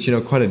 So it's, you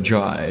know, quite a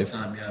drive.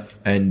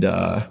 And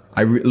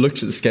I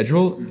looked at the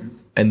schedule.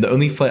 And the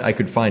only flight I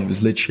could find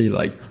was literally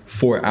like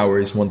 4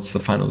 hours once the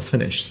finals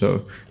finished.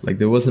 So like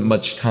there wasn't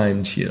much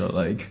time to, you know,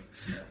 like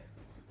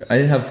I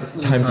didn't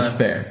have time to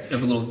spare. You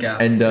have a little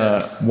gap. And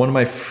one of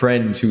my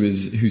friends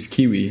who's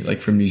Kiwi, like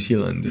from New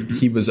Zealand,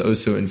 he was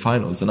also in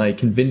finals. And I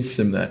convinced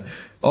him that,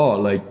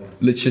 like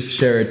let's just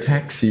share a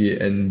taxi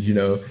and, you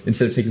know,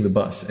 instead of taking the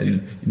bus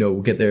and, you know,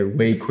 we'll get there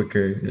way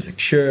quicker. And he's like,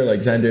 sure, like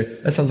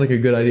Xander, that sounds like a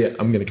good idea.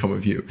 I'm going to come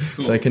with you.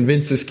 Cool. So I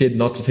convinced this kid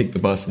not to take the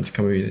bus and to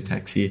come with me in a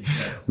taxi.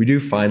 We do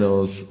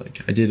finals.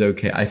 Like I did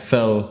okay. I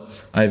fall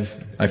a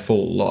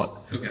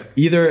lot. Okay.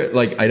 Either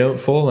like I don't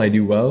fall and I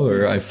do well,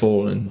 or I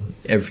fall and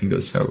everything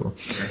goes terrible.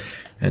 Okay.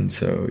 And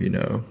so, you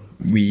know,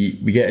 we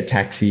get a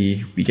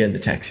taxi, we get in the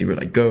taxi, we're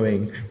like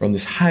we're on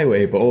this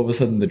highway, but all of a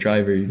sudden the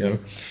driver, you know,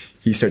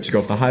 he starts to go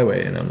off the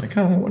highway and I'm like,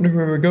 I wonder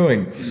where we're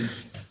going.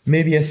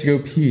 Maybe he has to go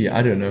pee.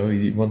 I don't know.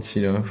 Once,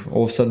 you know,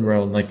 all of a sudden we're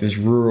on like this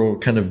rural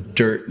kind of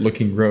dirt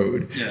looking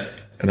road. Yeah.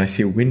 And I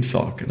see a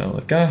windsock and I'm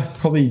like,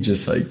 probably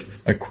just like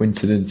a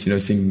coincidence, you know,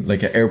 seeing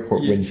like an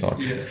airport windsock.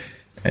 Yeah.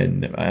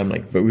 And I'm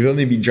like, but we've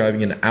only been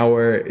driving an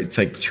hour. It's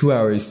like 2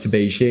 hours to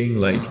Beijing.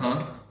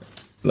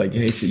 Like,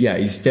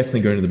 he's definitely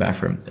going to the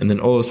bathroom. And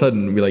then all of a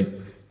sudden we like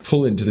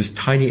pull into this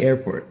tiny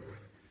airport.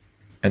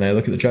 And I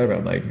look at the driver.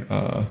 I'm like,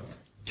 I'm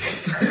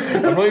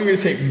not even going to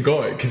say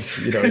Ngoy because,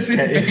 you know, it's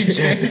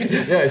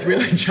Beijing. Yeah, it's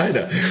really in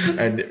China.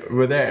 And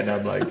we're there and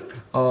I'm like,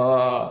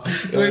 I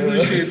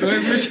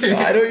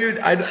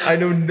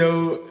don't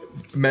know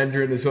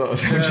Mandarin as well.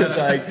 So I'm just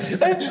like,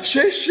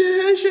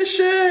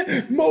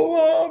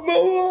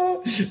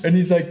 Moa. And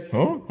he's like,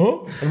 huh?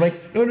 I'm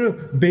like, no,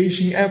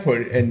 Beijing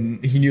airport.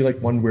 And he knew like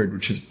one word,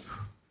 which is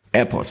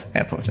airport.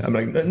 I'm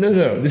like,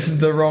 no, this is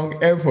the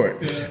wrong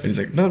airport. Yeah. And he's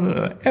like,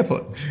 no,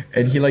 airport.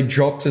 And he like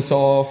dropped us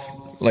off,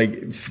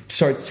 like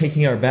starts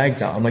taking our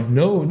bags out. I'm like,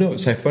 no.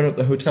 So I phone up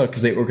the hotel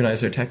because they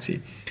organized our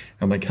taxi.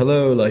 I'm like,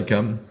 hello, like,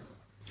 I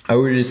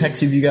ordered a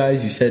taxi with you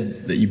guys. You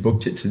said that you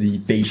booked it to the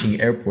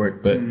Beijing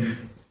airport, but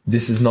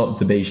this is not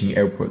the Beijing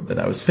airport that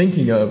I was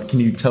thinking of.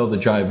 Can you tell the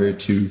driver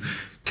to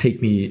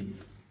take me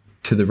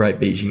to the right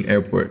Beijing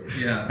airport?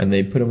 Yeah. And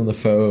they put him on the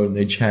phone,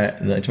 they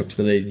chat, and then I talked to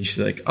the lady and she's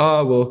like,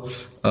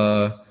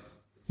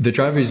 the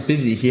driver is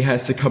busy. He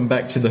has to come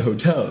back to the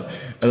hotel.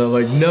 And I'm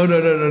like,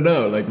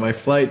 no. Like my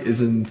flight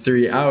is in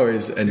 3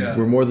 hours and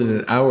we're more than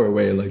an hour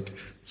away. Like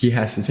he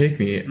has to take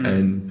me.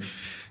 And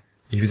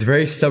he was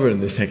very stubborn,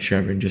 this taxi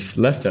driver, and just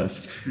left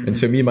us. And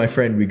so me and my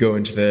friend, we go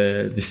into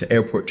this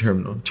airport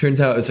terminal.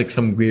 Turns out it's like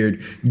some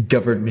weird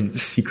government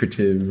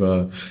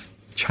secretive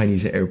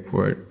Chinese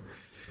airport.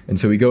 And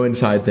so we go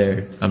inside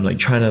there. I'm like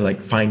trying to like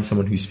find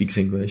someone who speaks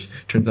English.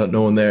 Turns out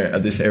no one there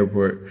at this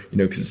airport, you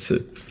know, because it's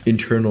an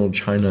internal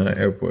China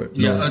airport.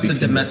 No it's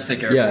a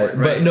domestic airport,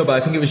 right? But I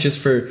think it was just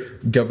for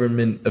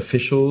government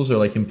officials or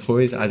like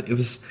employees. It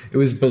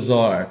was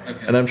bizarre.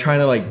 Okay. And I'm trying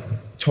to like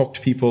talk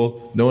to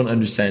people. No one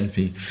understands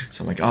me.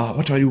 So I'm like,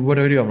 what do I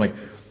do? I'm like,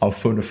 I'll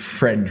phone a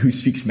friend who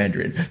speaks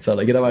Mandarin. So I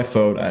like get on my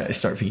phone. I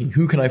start thinking,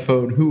 who can I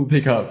phone? Who will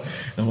pick up?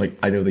 And I'm like,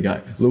 I know the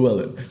guy,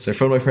 Llewellyn. So I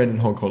phone my friend in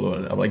Hong Kong,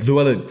 Llewellyn. I'm like,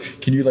 Llewellyn,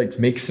 can you like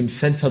make some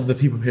sense out of the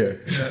people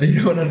here? Yeah. They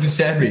don't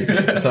understand me.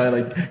 So I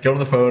like get on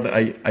the phone.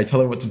 I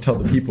tell him what to tell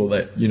the people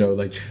that, you know,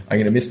 like I'm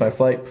going to miss my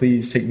flight.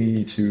 Please take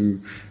me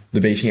to the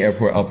Beijing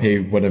airport. I'll pay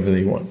whatever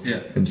they want. Yeah.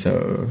 And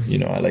so, you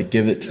know, I like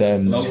give it to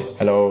them.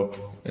 Hello.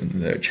 And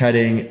they're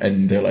chatting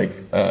and they're like,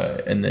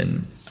 and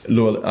then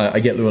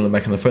I get Llewellyn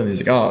back on the phone.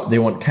 He's like, they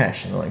want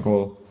cash. And I'm like,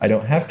 well, I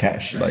don't have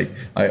cash. Like,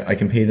 I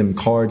can pay them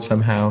card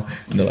somehow.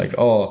 And they're like,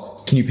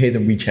 can you pay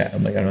them WeChat?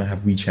 I'm like, I don't have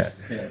WeChat.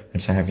 Yeah.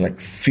 And so I have to like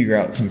figure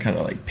out some kind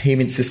of like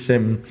payment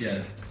system.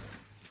 Yeah.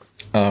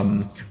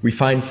 We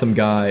find some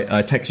guy,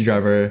 a taxi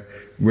driver.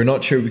 We're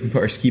not sure we can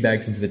put our ski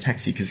bags into the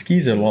taxi because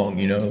skis are long,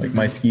 you know, like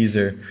my skis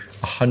are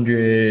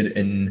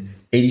 180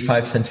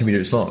 85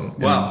 centimeters long.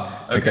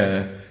 Wow. Like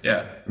a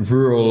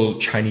rural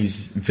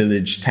Chinese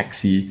village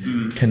taxi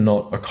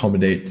cannot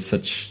accommodate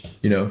such,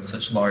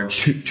 such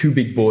large two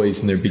big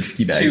boys in their big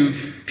ski bags. 2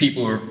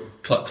 people who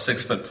are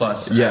 6 foot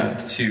plus. And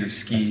 2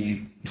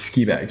 ski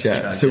bags.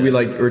 So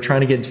we're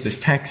trying to get into this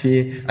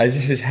taxi. As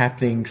this is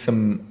happening,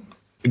 some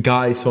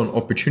guy saw an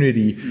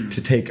opportunity to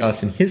take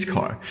us in his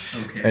car.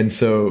 And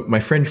so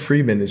my friend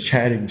Freeman is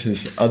chatting to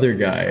this other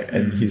guy,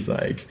 and he's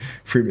like,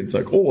 Freeman's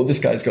like, oh, this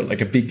guy's got like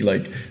a big,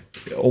 like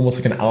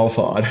almost like an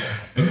Alphard,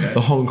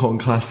 the Hong Kong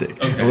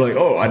classic. And we're like,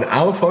 oh, an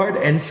Alphard,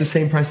 and it's the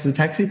same price as the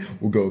taxi,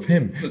 we'll go with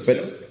him.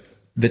 But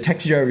the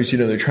taxi drivers,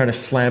 they're trying to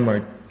slam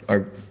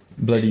our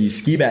bloody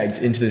ski bags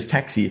into this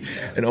taxi,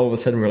 and all of a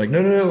sudden we're like,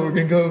 no, we're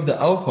gonna go with the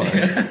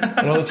Alphard.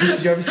 And all the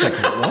taxi drivers are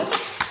like,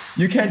 what?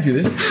 You can't do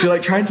this. So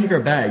like try and take our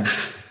bags,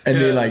 and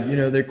they're like,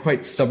 they're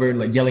quite stubborn,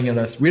 like yelling at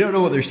us. We don't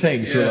know what they're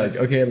saying, so we're like,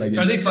 okay, like.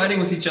 Are they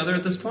fighting with each other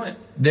at this point?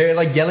 They're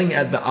like yelling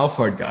at the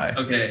Alphard guy.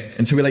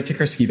 And so we like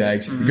take our ski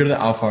bags, we go to the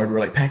Alphard, we're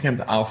like packing up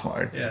the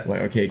Alphard. We're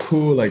like, okay,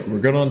 cool, like we're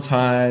good on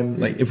time.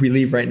 Like if we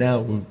leave right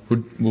now,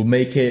 we'll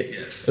make it.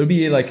 It'll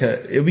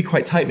be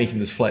quite tight making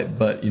this flight,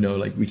 but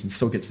like we can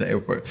still get to the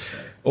airport.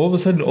 All of a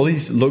sudden, all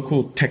these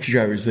local taxi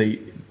drivers,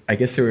 I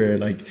guess they were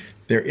like.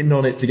 They're in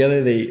on it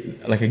together. They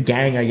like a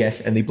gang, I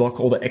guess, and they block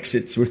all the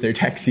exits with their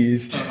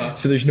taxis.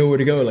 So there's nowhere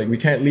to go. Like we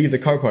can't leave the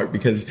car park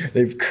because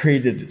they've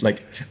created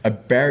like a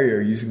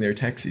barrier using their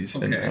taxis.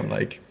 And I'm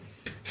like,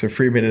 so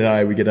Freeman and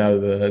I, we get out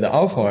of the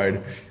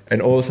Alphard,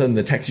 and all of a sudden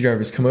the taxi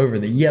drivers come over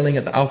and they're yelling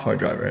at the Alphard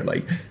driver.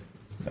 Like,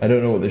 I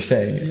don't know what they're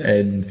saying.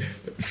 And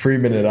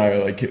Freeman and I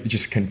are like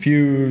just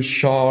confused,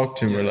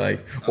 shocked, and we're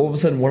like, all of a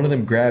sudden one of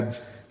them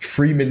grabs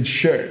Freeman's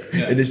shirt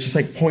and is just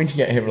like pointing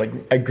at him like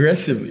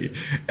aggressively.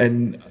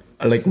 And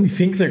like we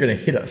think they're gonna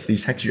hit us,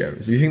 these taxi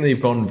drivers. We think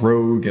they've gone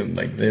rogue and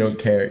like they don't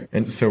care.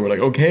 And so we're like,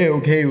 okay.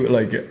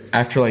 Like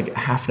after like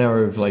half an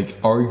hour of like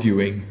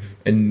arguing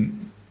and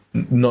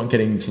not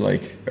getting to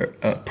like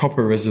a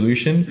proper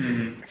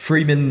resolution,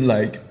 Freeman,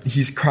 like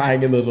he's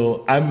crying a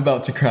little. I'm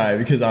about to cry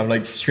because I'm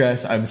like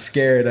stressed. I'm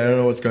scared. I don't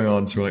know what's going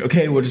on. So we're like,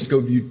 okay, we'll just go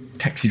view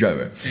taxi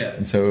driver.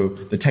 And so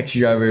the taxi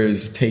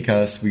drivers take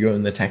us. We go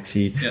in the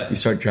taxi. We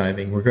start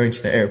driving. We're going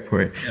to the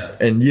airport.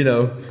 And all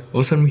of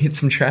a sudden we hit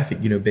some traffic.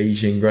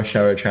 Beijing rush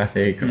hour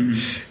traffic. I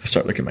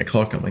start looking at my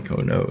clock. I'm like,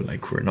 oh no,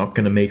 like we're not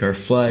gonna make our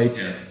flight.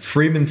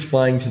 Freeman's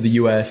flying to the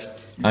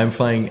US. I'm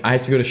flying. I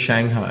had to go to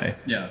Shanghai.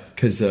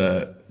 Because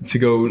to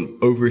go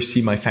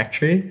oversee my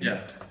factory.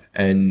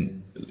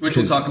 And which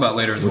we'll talk about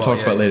later as well. We'll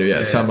talk about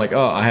later, So I'm like,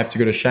 oh, I have to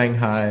go to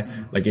Shanghai.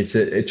 Like it's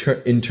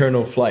an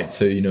internal flight.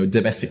 So,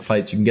 domestic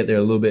flights, you can get there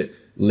a little bit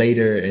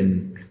later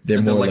and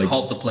they're more like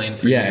halt the plane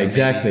for you. Yeah,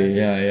 exactly.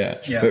 Yeah.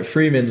 But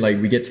Freeman, like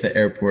we get to the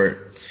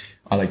airport.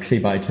 I like say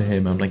bye to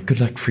him. I'm like, good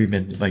luck,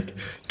 Freeman. Like,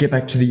 get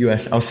back to the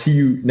US. I'll see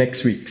you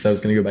next week. So I was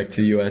going to go back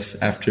to the US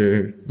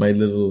after my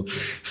little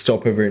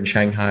stopover in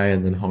Shanghai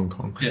and then Hong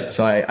Kong.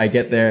 So I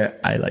get there.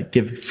 I like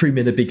give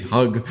Freeman a big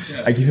hug.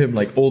 I give him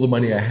like all the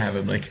money I have.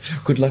 I'm like,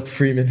 good luck,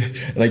 Freeman.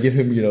 And I give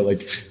him, like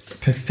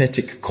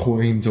pathetic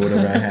coins or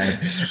whatever I had.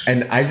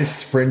 And I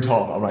just sprint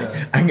off. I'm like,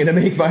 I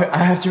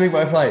have to make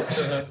my flight.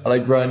 I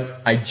like run.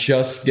 I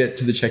just get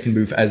to the check-in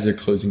booth as they're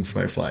closing for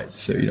my flight.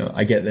 So,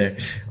 I get there.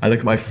 I look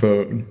at my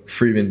phone.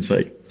 Freeman's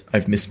like,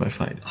 I've missed my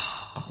flight.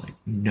 I'm like,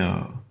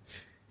 no.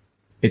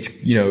 It's,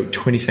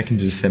 22nd of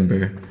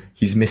December.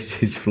 He's missed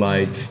his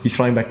flight. He's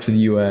flying back to the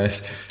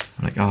US.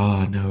 I'm like,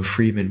 oh no,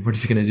 Freeman, what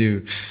is he going to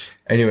do?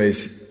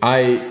 Anyways,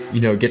 I,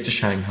 get to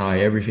Shanghai.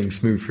 Everything's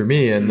smooth for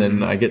me. And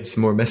then I get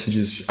some more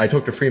messages. I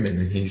talk to Freeman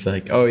and he's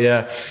like, oh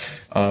yeah,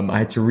 I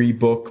had to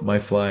rebook my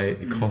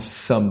flight. It cost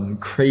some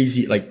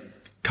crazy, like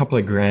couple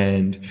of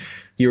grand.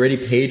 He already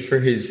paid for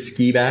his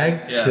ski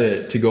bag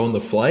to go on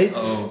the flight.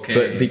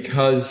 But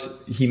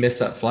because he missed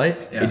that flight,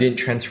 it didn't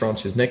transfer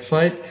onto his next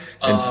flight.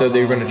 And so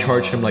they were going to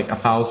charge him like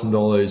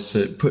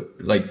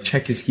 $1,000 to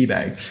check his ski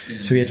bag.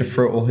 So he had to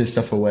throw all his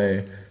stuff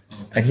away.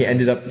 And he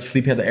ended up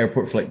sleeping at the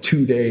airport for like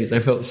 2 days. I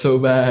felt so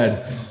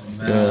bad.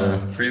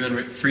 Freeman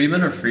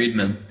or Friedman?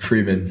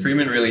 Freeman.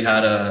 Freeman really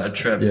had a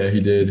trip. Yeah, he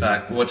did.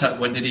 Back.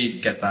 When did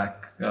he get back?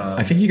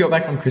 I think he got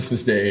back on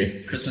Christmas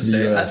Day.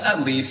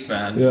 At least,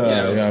 man.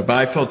 Yeah. But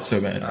I felt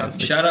so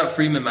bad. Shout out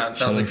Freeman, man.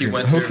 Sounds like he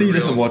went. Hopefully he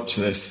doesn't watch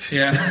this.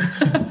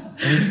 Yeah.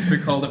 We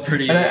called it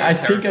pretty. And I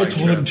think I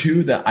told him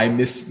too that I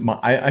missed my.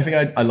 I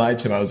think I lied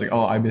to him. I was like,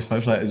 oh, I missed my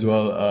flight as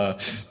well.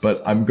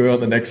 But I'm going on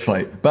the next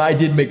flight. But I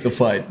did make the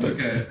flight. But.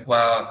 Okay.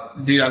 Wow,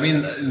 dude. I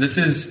mean,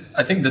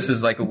 I think this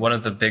is like one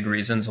of the big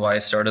reasons why I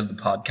started the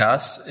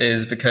podcast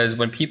is because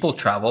when people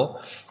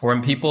travel or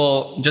when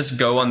people just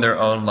go on their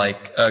own,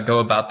 go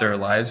about their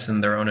lives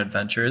and their own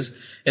adventures,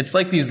 it's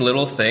like these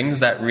little things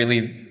that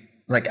really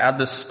like add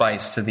the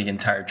spice to the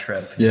entire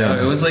trip.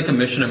 It was like a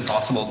Mission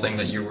Impossible thing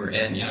that you were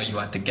in. You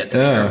had to get to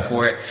the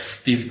airport.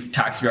 These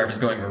taxi drivers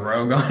going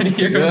rogue on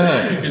you.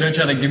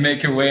 Trying to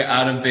make your way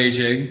out of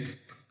Beijing.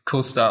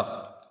 Cool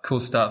stuff.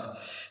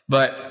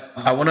 But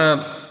I want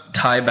to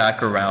tie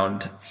back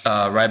around,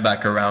 right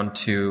back around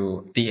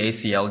to the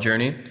ACL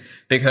journey,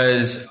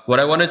 because what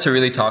I wanted to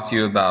really talk to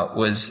you about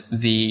was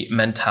the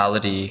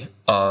mentality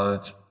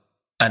of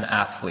an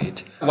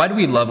athlete. Why do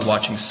we love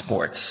watching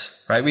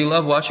sports, right? We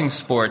love watching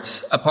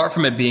sports, apart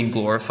from it being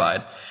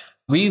glorified.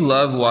 We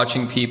love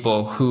watching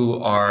people who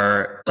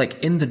are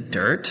like in the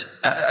dirt.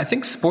 I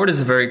think sport is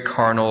a very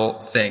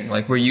carnal thing.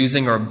 Like, we're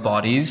using our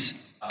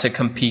bodies to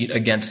compete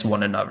against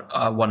one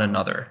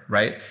another,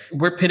 right?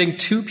 We're pitting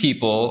two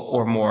people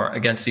or more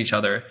against each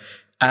other,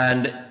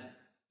 and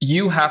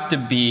you have to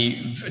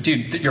be,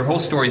 dude, your whole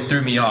story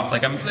threw me off.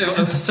 Like, I'm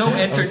so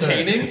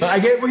entertaining. I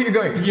get where you're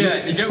going.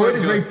 Yeah, sport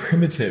is very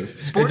primitive.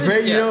 It's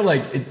very, you know,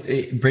 like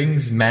it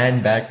brings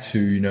man back to,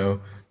 you know,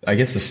 I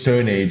guess the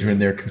Stone Age when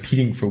they're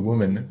competing for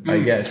women,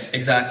 I guess.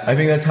 Exactly. I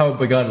think that's how it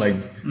began. Like,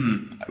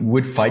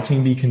 would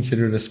fighting be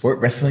considered a sport?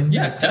 Wrestling?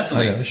 Yeah,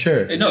 definitely. Know,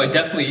 sure. No, it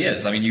definitely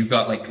is. I mean, you've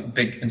got like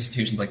big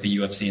institutions like the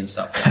UFC and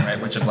stuff, right?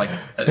 Which have like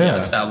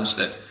established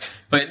it.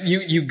 But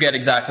you get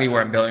exactly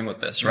where I'm going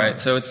with this,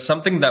 right? So it's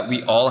something that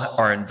we all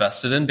are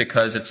invested in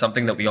because it's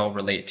something that we all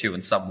relate to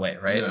in some way,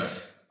 right? Yeah.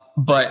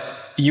 But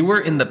you were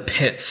in the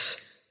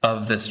pits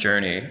of this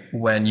journey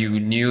when you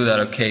knew that,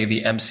 okay,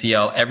 the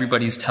MCL,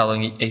 everybody's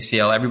telling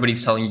ACL,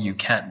 everybody's telling you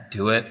can't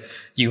do it.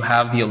 You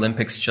have the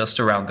Olympics just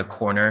around the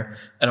corner.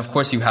 And of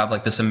course you have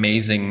like this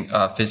amazing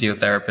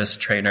physiotherapist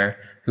trainer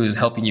who's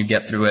helping you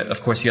get through it.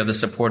 Of course, you have the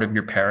support of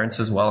your parents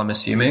as well, I'm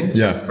assuming.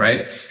 Yeah.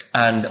 Right?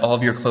 And all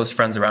of your close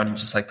friends around you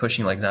just like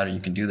pushing like, Xander, you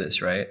can do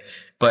this, right?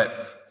 But,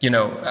 you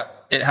know,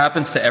 it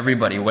happens to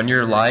everybody. When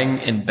you're lying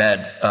in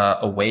bed,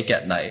 awake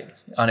at night,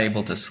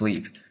 unable to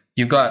sleep,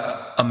 you've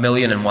got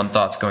 1,000,001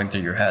 thoughts going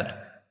through your head,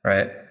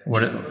 right?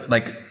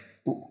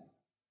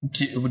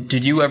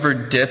 Did you ever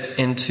dip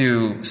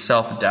into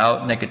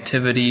self-doubt,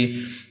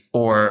 negativity,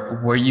 or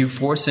were you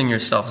forcing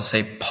yourself to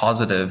stay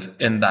positive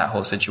in that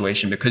whole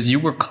situation? Because you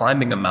were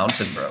climbing a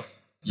mountain, bro.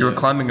 You were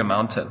climbing a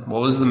mountain.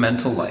 What was the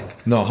mental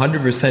like? No,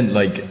 100%.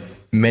 Like,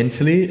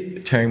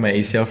 mentally, tearing my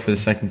ACL for the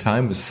second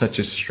time was such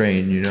a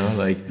strain, you know?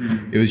 Like,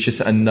 it was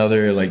just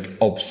another, like,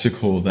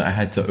 obstacle that I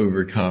had to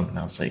overcome. And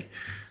I was like,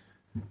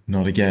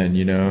 not again,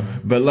 you know?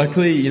 But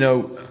luckily, you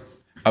know,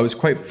 I was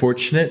quite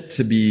fortunate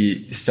to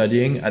be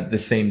studying at the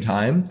same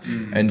time.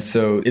 And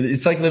so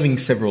it's like living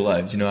several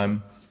lives, you know?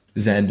 I'm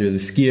Xander the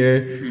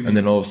skier, and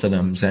then all of a sudden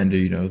I'm Xander,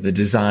 you know, the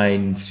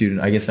design student.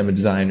 I guess I'm a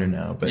designer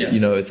now, but you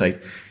know, it's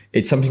like,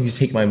 it's something to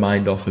take my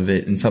mind off of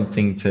it and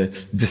something to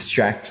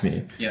distract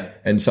me. Yeah.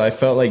 And so I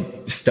felt like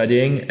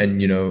studying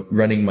and, you know,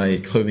 running my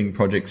clothing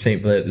project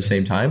at the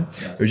same time.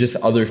 There were just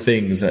other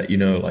things that, you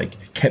know,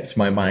 like kept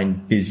my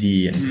mind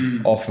busy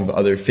and off of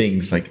other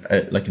things, like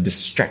a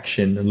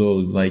distraction, a little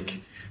like,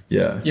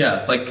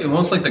 Yeah, like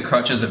almost like the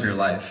crutches of your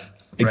life.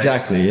 Right?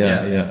 Exactly.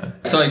 Yeah.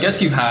 So I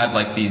guess you had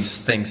like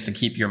these things to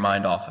keep your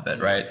mind off of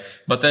it, right?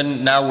 But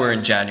then now we're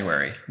in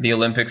January. The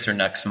Olympics are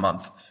next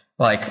month.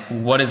 Like,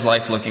 what is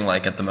life looking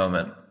like at the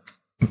moment?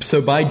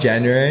 So by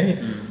January,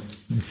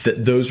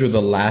 those were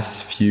the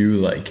last few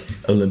like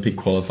Olympic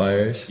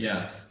qualifiers.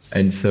 Yeah.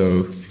 And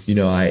so, you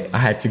know, I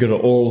had to go to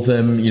all of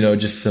them, you know,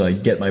 just to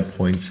like get my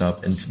points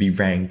up and to be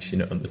ranked, you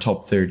know, in the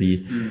top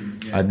 30.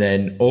 And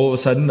then all of a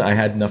sudden I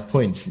had enough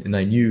points and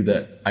I knew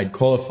that I'd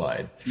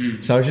qualified.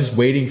 So I was just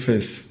waiting for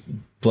this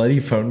bloody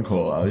phone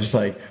call. I was just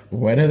like,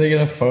 when are they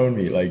going to phone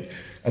me? Like,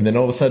 and then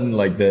all of a sudden,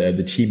 like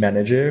the team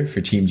manager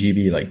for Team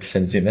GB, like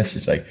sends me a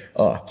message like,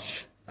 oh,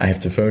 I have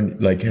to phone,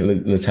 like,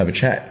 let's have a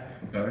chat.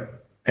 Okay.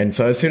 And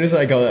so as soon as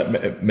I got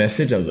that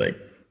message, I was like,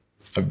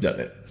 I've done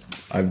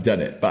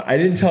it. But I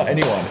didn't tell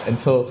anyone and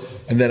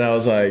then I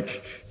was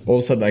like, all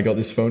of a sudden I got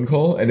this phone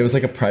call and it was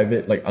like a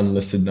private, like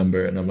unlisted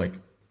number. And I'm like,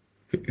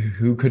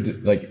 who's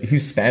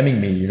spamming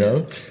me, you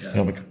know? Yeah. And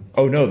I'm like,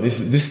 oh no, this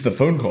is the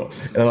phone call.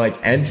 And I like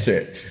answer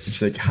it. And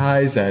she's like,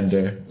 hi,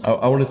 Xander.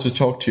 I wanted to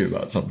talk to you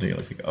about something. And I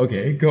was like,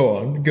 okay, go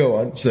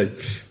on. She's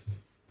like,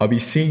 I'll be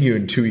seeing you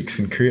in 2 weeks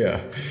in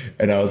Korea.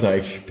 And I was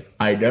like,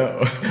 I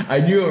know. I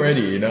knew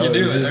already, you know? You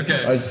knew it,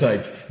 okay. I was just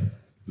like,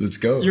 let's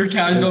go. You're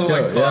casual,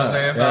 like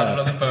blasé about it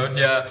on the phone.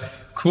 Yeah.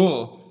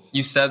 Cool.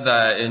 You said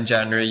that in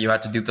January you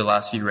had to do the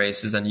last few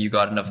races and you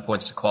got enough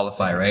points to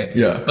qualify, right?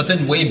 Yeah. But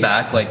then way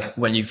back, like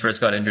when you first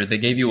got injured, they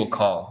gave you a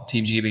call.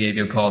 Team GB gave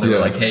you a call. They were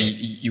like, hey,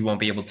 you won't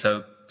be able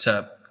to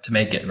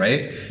make it,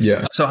 right?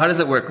 Yeah. So how does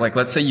it work? Like,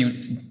 let's say you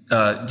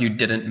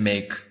didn't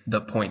make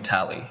the point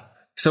tally.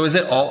 So is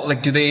it all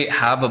like, do they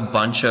have a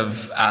bunch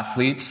of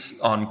athletes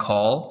on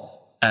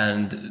call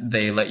and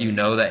they let you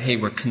know that, hey,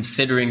 we're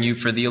considering you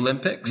for the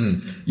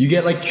Olympics? You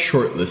get like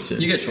shortlisted. So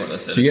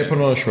you get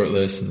put on a short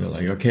list and they're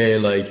like, okay,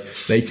 like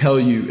they tell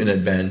you in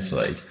advance,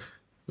 like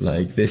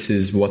this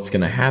is what's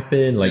going to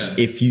happen. Like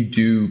if you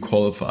do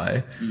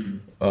qualify,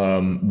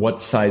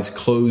 what size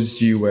clothes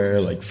do you wear?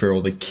 Like for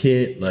all the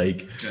kit,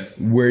 like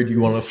where do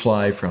you want to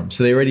fly from?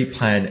 So they already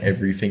plan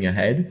everything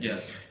ahead. Yeah.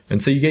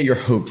 And so you get your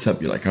hopes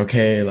up. You're like,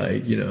 okay,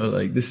 like, you know,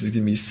 like this is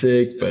going to be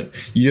sick, but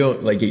you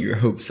don't like get your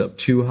hopes up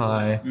too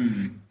high.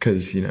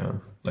 Cause, you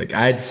know, like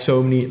I had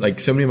so many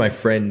of my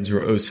friends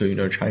were also, you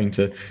know, trying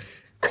to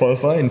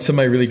qualify and some of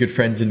my really good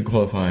friends didn't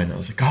qualify. And I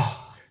was like,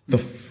 oh,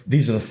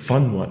 these are the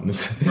fun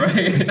ones.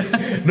 Right.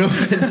 No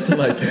offense to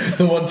like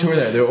the ones who are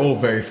there. They're all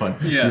very fun.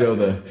 Yeah. You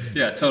know,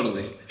 yeah,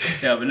 totally.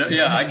 Yeah, but no,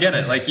 yeah, I get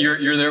it. Like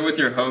you're there with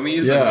your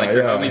homies and like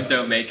your homies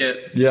don't make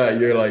it. Yeah,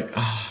 you're like,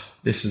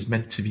 this is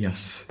meant to be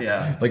us.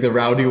 Yeah. Like the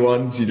rowdy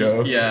ones, you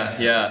know?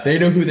 Yeah. They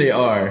know who they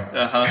are.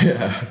 Uh-huh.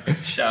 Yeah.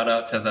 Shout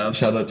out to them.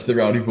 Shout out to the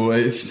rowdy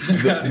boys.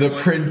 The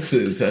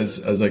princes,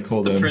 as I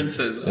call them. The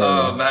princes.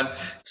 Oh, man.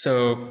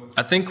 So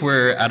I think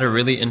we're at a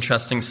really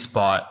interesting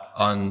spot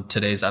on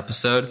today's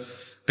episode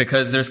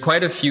because there's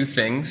quite a few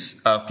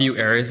things, a few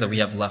areas that we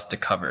have left to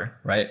cover,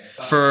 right?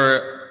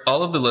 For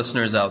all of the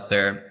listeners out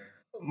there,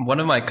 one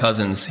of my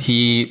cousins,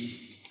 he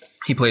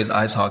plays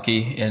ice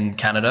hockey in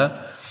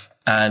Canada.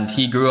 And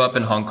he grew up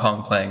in Hong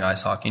Kong playing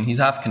ice hockey, and he's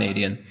half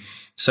Canadian.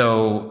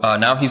 So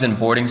now he's in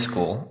boarding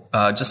school.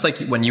 Just like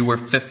when you were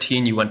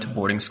 15, you went to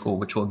boarding school,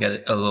 which we'll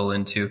get a little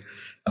into.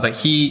 But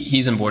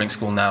he's in boarding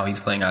school now. He's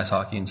playing ice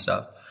hockey and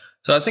stuff.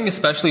 So I think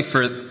especially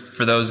for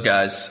those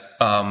guys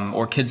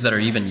or kids that are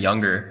even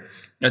younger,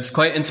 it's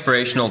quite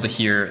inspirational to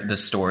hear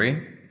this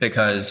story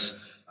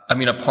because, I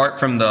mean, apart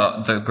from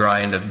the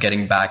grind of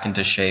getting back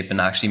into shape and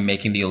actually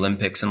making the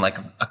Olympics in like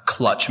a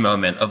clutch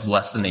moment of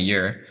less than a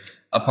year,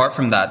 apart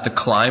from that, the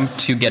climb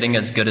to getting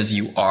as good as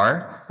you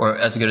are or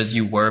as good as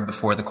you were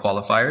before the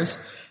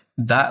qualifiers,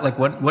 that like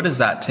what does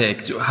that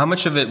take? How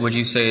much of it would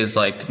you say is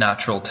like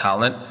natural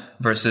talent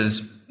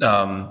versus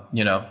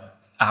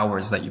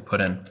hours that you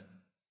put in?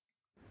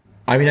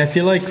 I mean, I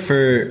feel like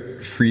for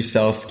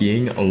freestyle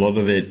skiing, a lot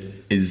of it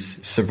is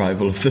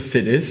survival of the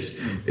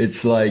fittest.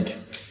 It's like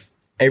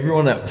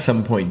everyone at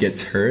some point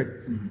gets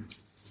hurt.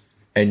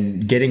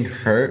 And getting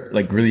hurt,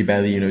 like really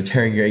badly,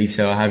 tearing your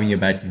ACL, having a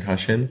bad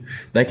concussion,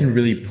 that can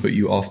really put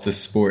you off the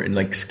sport and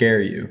like scare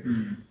you.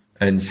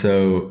 And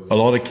so a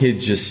lot of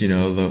kids just,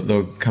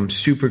 they'll come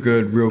super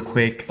good real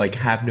quick, like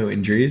have no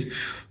injuries.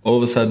 All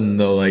of a sudden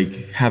they'll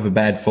like have a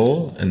bad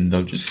fall and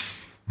they'll just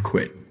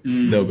quit.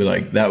 They'll be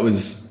like, that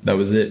was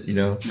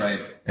it, Right.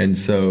 And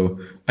so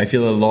I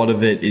feel a lot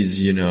of it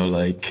is,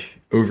 like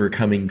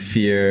overcoming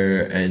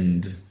fear.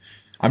 And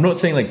I'm not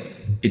saying like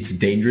it's a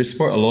dangerous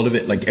sport. A lot of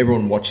it, like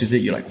everyone watches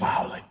it, you're like,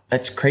 wow, like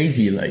that's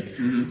crazy. Like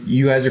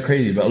you guys are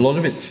crazy. But a lot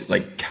of it's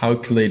like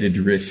calculated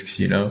risks,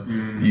 you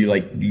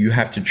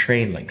have to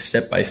train like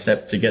step by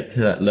step to get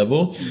to that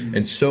level.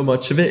 And so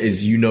much of it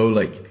is,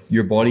 like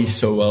your body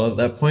so well at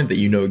that point that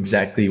you know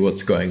exactly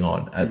what's going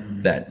on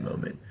at that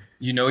moment.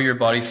 You know your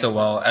body so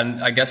well.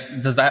 And I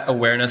guess, does that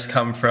awareness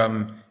come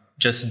from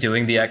just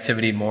doing the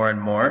activity more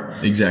and more?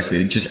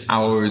 Exactly. Just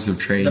hours of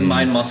training. The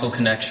mind-muscle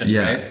connection,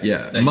 right?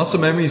 Yeah. Muscle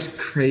memory is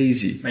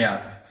crazy.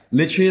 Yeah.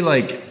 Literally,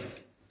 like,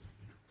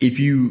 if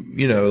you,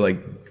 like,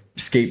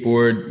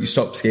 skateboard, you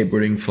stop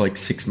skateboarding for like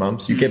 6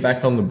 months, you get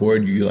back on the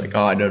board, you're like,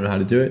 I don't know how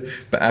to do it.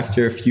 But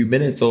after a few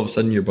minutes, all of a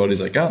sudden your body's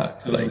like,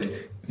 totally.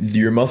 Like,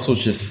 your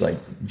muscles just like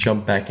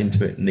jump back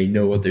into it and they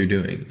know what they're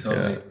doing.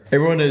 Totally. Yeah.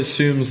 Everyone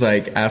assumes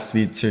like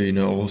athletes are,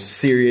 all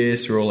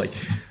serious. We're all like,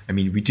 I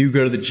mean, we do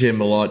go to the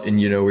gym a lot and,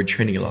 we're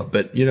training a lot,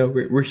 but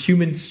we're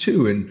humans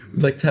too. And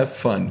we like to have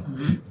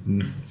fun.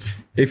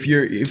 If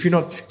you're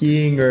not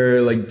skiing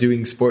or like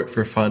doing sport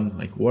for fun,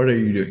 like what are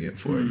you doing it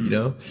for? And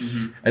now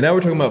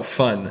we're talking about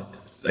fun.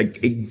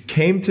 Like it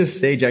came to a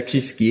stage actually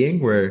skiing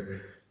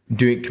where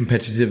doing it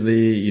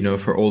competitively,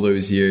 for all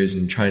those years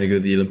and trying to go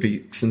to the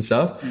Olympics and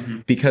stuff,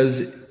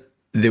 because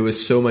there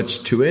was so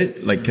much to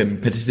it, like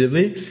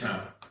competitively,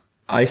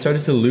 I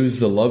started to lose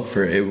the love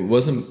for it. It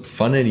wasn't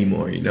fun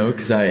anymore,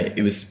 because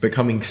it was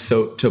becoming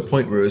so to a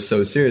point where it was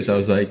so serious. I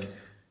was like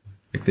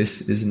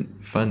this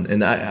isn't fun.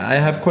 And I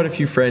have quite a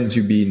few friends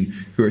who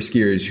are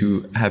skiers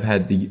who have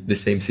had the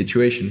same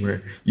situation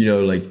where,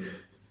 like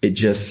it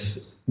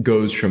just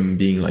goes from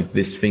being like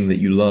this thing that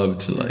you love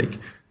to like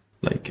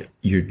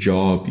your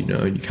job, and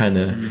you kind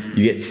of,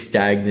 you get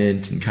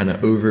stagnant and kind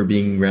of over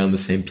being around the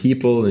same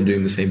people and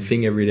doing the same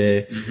thing every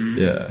day.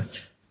 Yeah.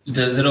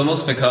 Does it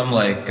almost become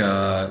like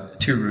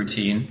too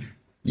routine?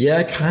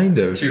 Yeah, kind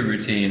of. Too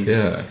routine.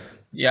 Yeah.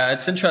 Yeah,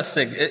 it's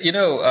interesting.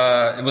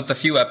 With the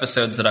few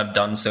episodes that I've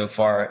done so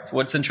far,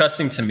 what's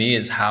interesting to me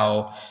is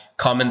how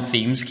common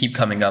themes keep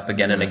coming up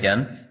again and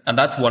again. And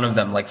that's one of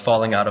them, like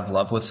falling out of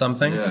love with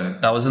something. Yeah.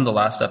 That was in the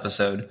last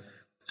episode.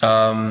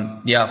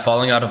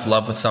 Falling out of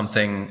love with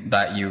something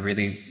that you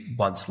really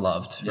once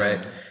loved,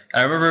 right?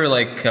 I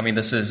remember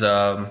this is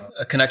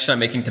a connection I'm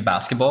making to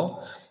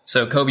basketball.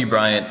 So Kobe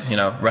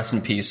Bryant, rest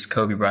in peace,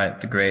 Kobe Bryant,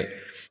 the great.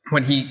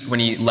 When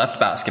he left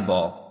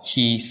basketball,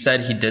 he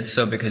said he did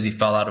so because he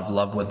fell out of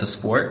love with the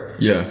sport.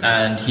 Yeah.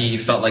 And he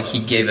felt like he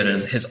gave it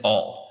his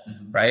all,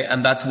 right?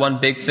 And that's one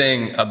big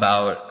thing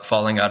about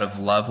falling out of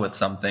love with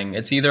something.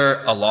 It's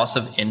either a loss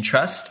of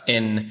interest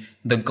in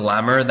the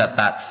glamour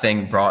that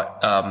thing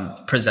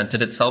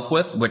presented itself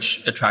with,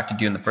 which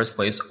attracted you in the first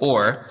place,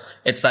 or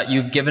it's that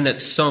you've given it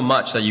so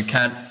much that you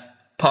can't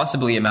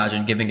possibly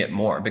imagine giving it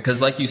more. Because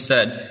like you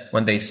said,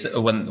 when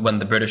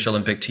the British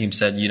Olympic team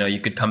said, you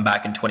could come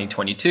back in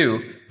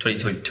 2022,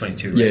 right?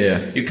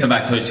 Yeah. You come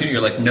back in 2022,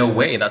 you're like, no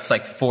way. That's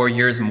like 4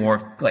 years more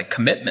of like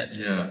commitment.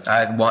 Yeah.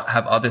 I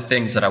have other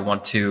things that I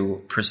want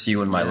to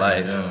pursue in my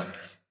life. Yeah.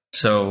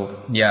 So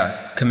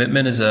yeah,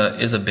 commitment is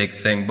a big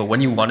thing. But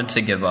when you wanted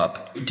to give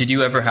up, did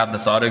you ever have the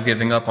thought of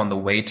giving up on the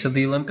way to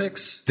the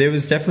Olympics? There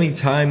was definitely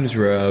times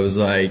where I was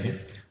like,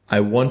 I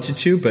wanted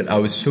to, but I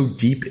was so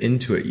deep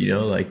into it,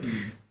 like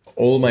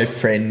all my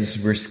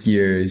friends were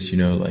skiers,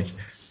 like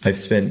I've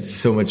spent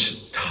so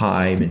much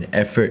time and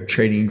effort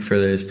training for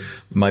this.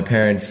 My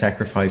parents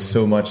sacrificed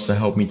so much to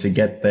help me to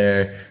get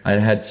there. I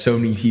had so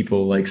many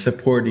people like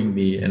supporting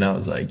me, and I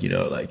was like,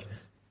 like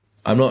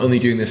I'm not only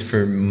doing this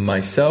for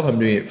myself, I'm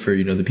doing it for,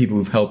 the people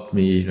who've helped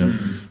me,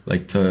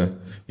 like to,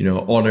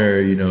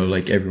 honor,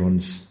 like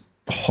everyone's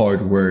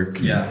hard work,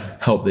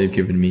 help they've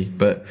given me.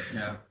 But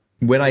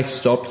when I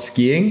stopped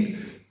skiing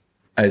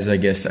as, I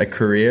guess, a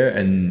career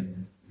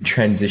and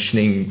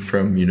transitioning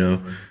from,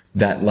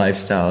 that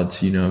lifestyle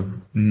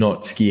to,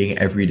 not skiing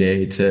every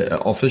day to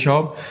off the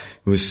job,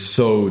 it was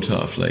so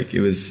tough. Like it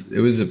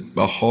was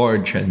a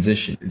hard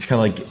transition. It's kind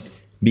of like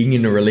being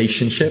in a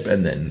relationship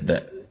and then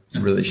that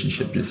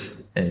relationship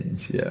just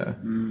ends. Yeah.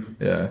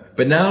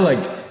 But now,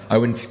 like, I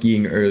went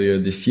skiing earlier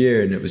this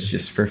year and it was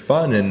just for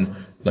fun, and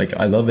like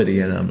I love it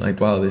again. I'm like,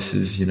 wow, this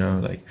is,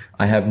 like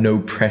I have no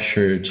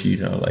pressure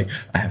to, like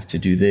I have to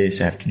do this,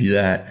 I have to do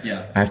that.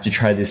 I have to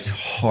try this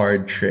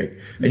hard trick.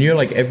 And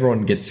like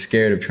everyone gets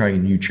scared of trying a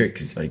new trick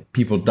because like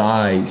people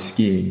die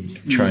skiing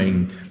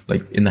trying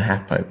like in the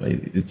half pipe,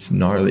 like it's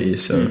gnarly.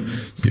 So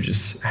you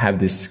just have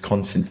this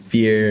constant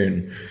fear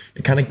and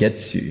it kind of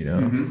gets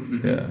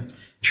you, Yeah.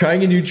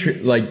 Trying a new trick,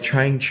 like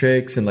trying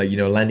tricks and like,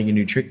 landing a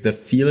new trick, the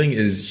feeling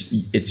it's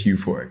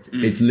euphoric.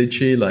 It's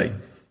literally like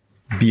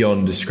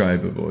beyond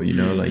describable,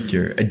 like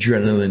your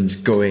adrenaline's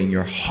going,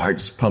 your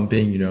heart's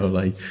pumping,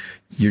 like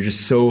you're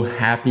just so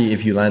happy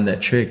if you land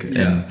that trick.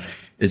 And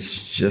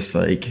it's just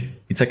like,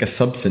 it's like a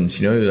substance,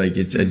 like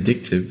it's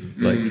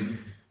addictive. Like,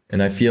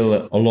 and I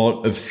feel a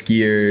lot of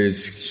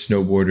skiers,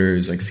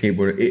 snowboarders, like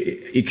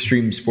skateboarders,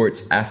 extreme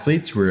sports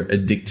athletes were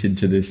addicted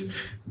to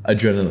this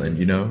adrenaline,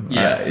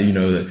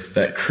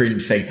 that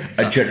cringe saying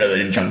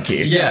adrenaline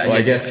junkie.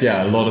 I guess,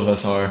 a lot of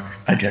us are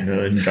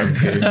adrenaline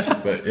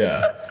junkies, but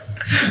yeah.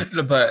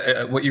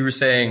 But what you were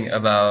saying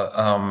about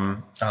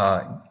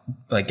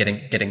like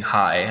getting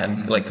high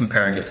and like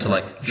comparing it to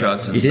like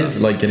drugs and stuff. It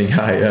is like getting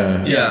high,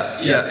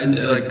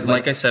 and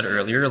like I said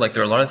earlier, like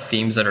there are a lot of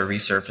themes that are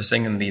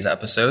resurfacing in these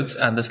episodes,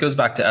 and this goes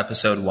back to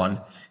episode 1.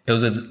 It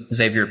was with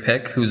Xavier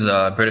Pick, who's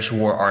a British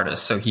war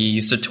artist. So he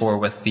used to tour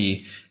with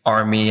the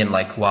army, and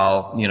like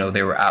while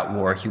they were at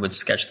war, he would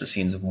sketch the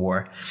scenes of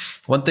war.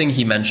 One thing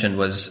he mentioned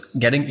was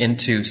getting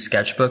into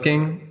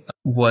sketchbooking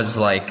was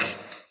like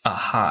a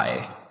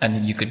high,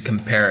 and you could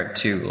compare it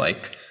to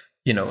like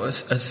a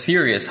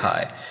serious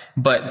high.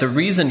 But the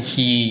reason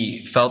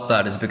he felt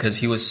that is because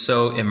he was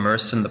so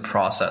immersed in the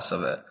process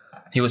of it.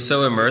 He was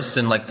so immersed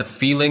in like the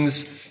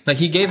feelings, like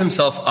he gave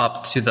himself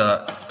up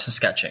to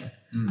sketching.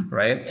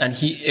 Right. And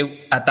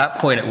at that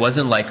point, it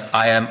wasn't like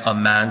I am a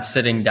man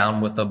sitting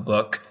down with a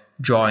book,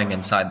 drawing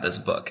inside this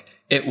book.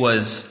 It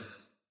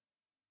was,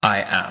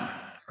 I am,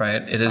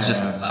 right? It is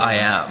just, I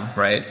am,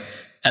 right?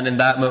 And in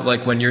that moment,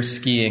 like when you're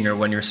skiing or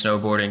when you're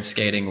snowboarding,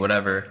 skating,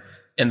 whatever,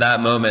 in that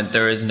moment,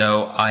 there is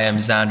no, I am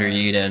Xander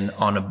Yeadon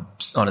on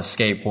a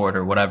skateboard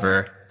or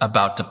whatever,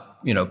 about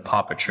to,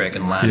 pop a trick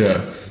and land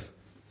it.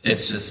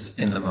 It's just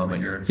in the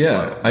moment you're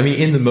in I mean,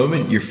 in the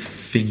moment you're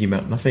thinking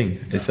about nothing.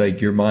 It's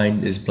like your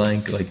mind is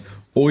blank. Like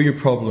all your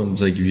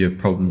problems, like if you have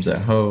problems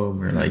at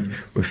home or like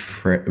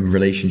with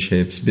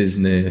relationships,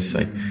 business,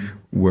 like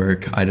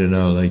work, I don't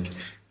know, like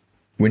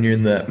when you're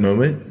in that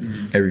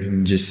moment,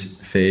 everything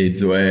just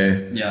fades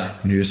away.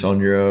 And you're just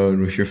on your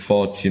own with your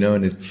thoughts,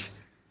 and it's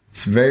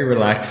very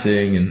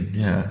relaxing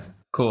and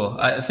Cool.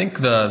 I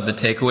think the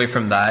takeaway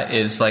from that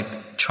is like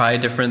try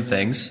different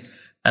things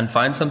and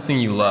find something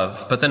you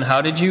love. But then how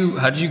did you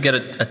get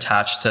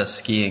attached to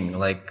skiing?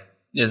 Like,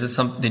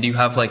 did you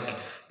have like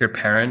your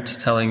parent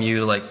telling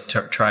you like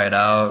to try it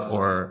out,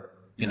 or,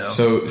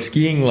 So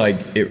skiing,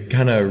 like it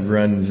kind of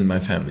runs in my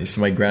family. So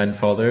my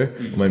grandfather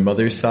on my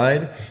mother's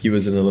side, he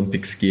was an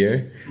Olympic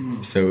skier.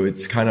 So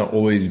it's kind of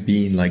always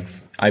been like,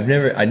 I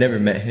never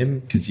met him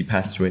because he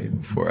passed away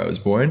before I was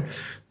born.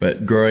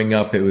 But growing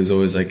up, it was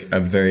always like a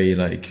very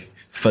like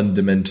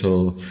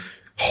fundamental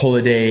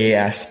holiday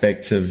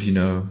aspect of,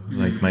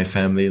 like my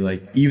family.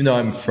 Like even though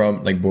I'm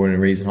from like born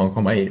and raised in Hong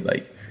Kong, my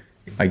like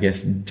I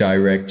guess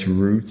direct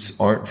roots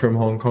aren't from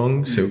Hong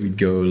Kong. So we'd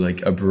go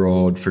like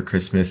abroad for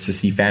Christmas to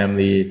see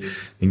family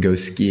and go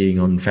skiing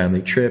on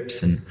family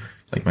trips. And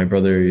like my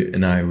brother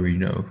and I were,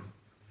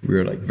 we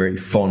were like very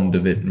fond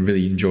of it and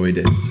really enjoyed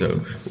it.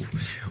 So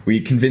we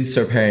convinced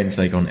our parents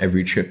like on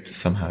every trip to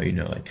somehow,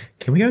 like,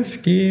 can we go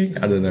skiing?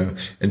 I don't know.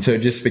 And so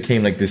it just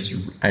became like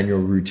this annual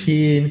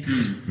routine.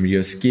 We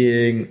go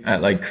skiing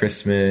at like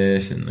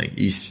Christmas and like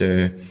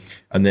Easter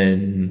and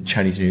then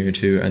Chinese New Year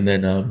too. And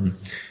then,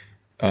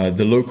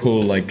 the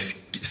local like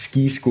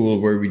ski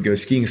school where we'd go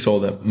skiing saw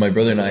that my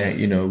brother and I,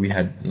 we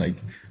had like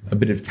a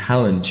bit of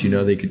talent,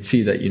 they could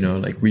see that,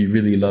 like we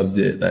really loved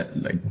it,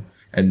 that like,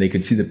 and they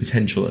could see the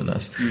potential in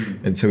us.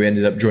 And so we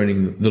ended up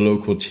joining the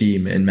local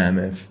team in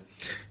Mammoth.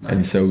 Nice.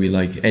 And so we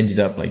like ended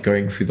up like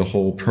going through the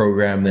whole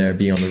program there,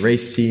 being on the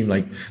race team,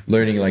 like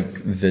learning like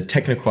the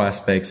technical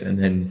aspects. And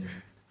then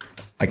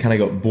I kind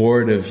of got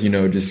bored of, you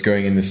know, just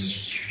going in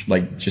this,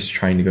 like just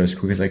trying to go as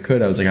quick as I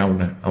could. I was like, I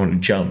want to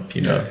jump,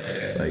 you know,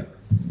 like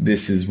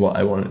this is what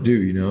I want to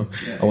do, you know,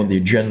 I want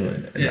the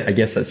adrenaline. And I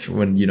guess that's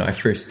when, you know, I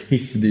first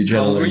tasted the adrenaline.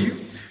 How old were you?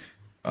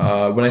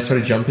 When I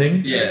started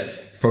jumping,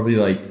 probably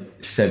like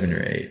 7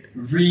 or 8.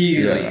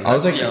 Really? Yeah. I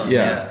was like,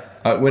 young.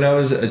 When I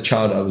was a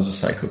child, I was a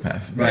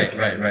psychopath. Right.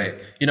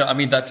 You know, I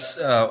mean,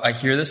 that's, I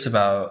hear this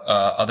about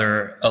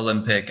other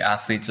Olympic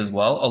athletes as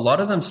well. A lot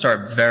of them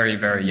start very,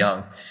 very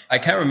young. I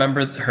can't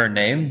remember her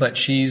name, but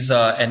she's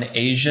an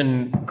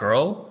Asian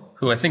girl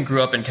who I think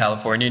grew up in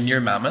California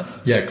near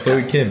Mammoth. Yeah,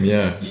 Chloe Kim,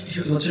 yeah.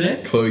 What's her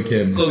name? Chloe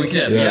Kim,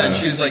 yeah. And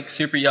she was like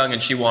super young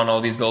and she won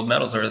all these gold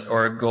medals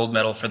or a gold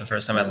medal for the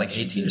first time at like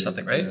 18 or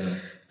something, right? Yeah.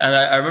 And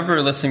I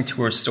remember listening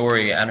to her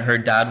story, and her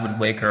dad would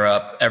wake her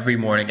up every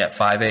morning at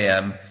 5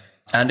 a.m.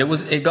 And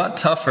it got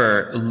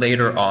tougher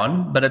later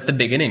on, but at the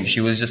beginning, she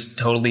was just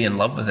totally in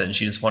love with it and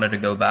she just wanted to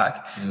go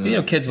back. Yeah. You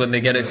know, kids, when they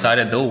get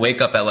excited, they'll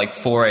wake up at like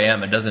 4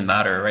 a.m. It doesn't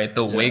matter, right?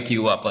 They'll wake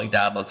you up like,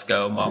 Dad, let's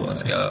go. Mom,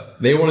 let's go.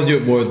 They want to do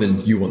it more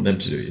than you want them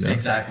to do, you know?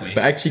 Exactly.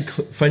 But actually,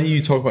 funny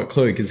you talk about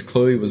Chloe, because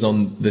Chloe was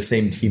on the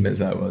same team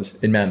as I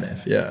was in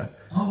Mammoth, yeah.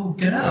 Oh,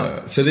 get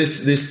out. So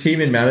this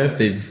team in Mammoth,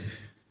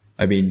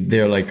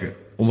 they're like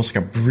almost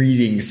like a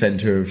breeding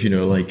center of, you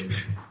know, like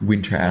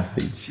winter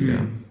athletes, you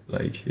know?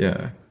 Like,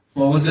 yeah.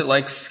 What was it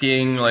like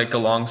skiing like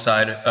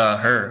alongside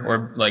her,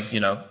 or like, you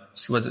know,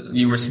 was it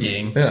you were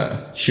skiing?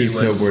 Yeah, she was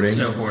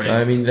snowboarding.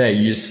 I mean, yeah,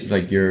 you just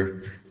like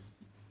your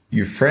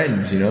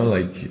friends, you know,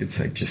 like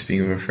it's like just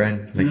being with a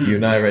friend, like you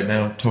and I right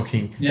now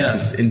talking. Yeah, it's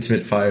this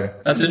intimate fire.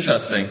 That's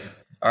interesting.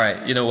 All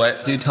right, you know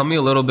what, dude? Tell me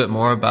a little bit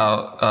more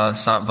about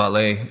Saint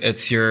Valais.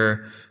 It's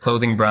your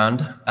clothing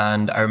brand,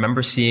 and I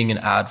remember seeing an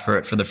ad for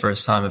it for the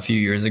first time a few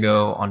years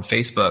ago on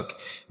Facebook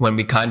when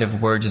we kind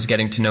of were just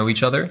getting to know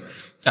each other.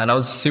 And I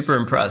was super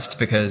impressed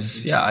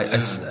because, I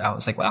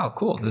was like, wow,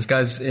 cool. This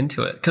guy's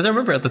into it. Because I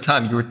remember at the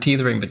time you were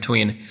teetering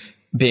between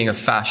being a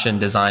fashion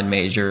design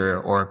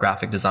major or a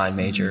graphic design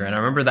major. And I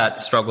remember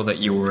that struggle that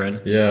you were in.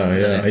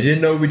 Yeah. I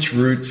didn't know which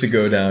route to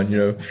go down, you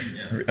know.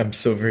 Yeah. I'm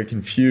still very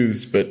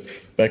confused, but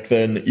back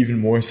then, even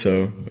more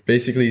so.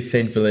 Basically,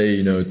 Saint Valais,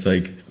 you know, it's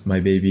like my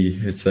baby.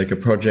 It's like a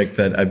project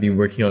that I've been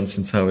working on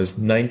since I was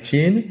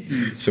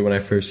 19. So when I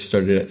first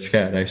started at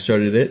SCAD, I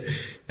started it.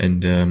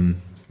 And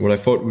what I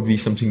thought would be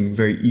something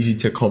very easy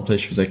to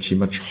accomplish was actually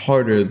much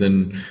harder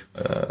than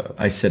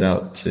I set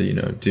out to, you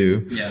know,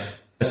 do. Yeah.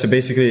 So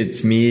basically,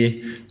 it's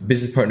me,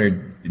 business partner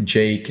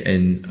Jake,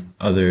 and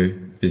other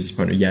business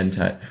partner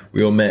Yantat.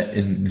 We all met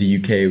in the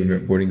UK when we were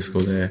at boarding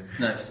school there.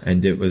 Nice.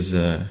 And it was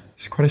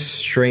it's quite a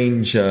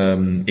strange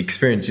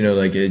experience, you know,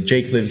 like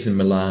Jake lives in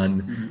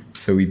Milan,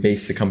 so we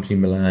based the company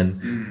in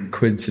Milan.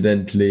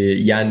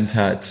 Coincidentally,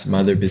 Yantat, my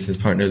other business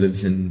partner,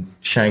 lives in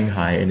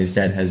Shanghai, and his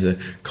dad has a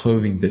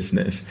clothing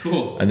business.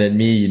 Cool. And then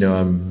me, you know,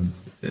 I'm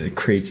a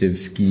creative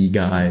ski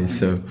guy,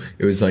 so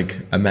it was like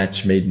a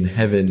match made in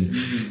heaven.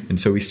 And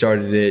so we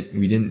started it.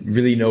 We didn't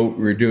really know what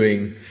we were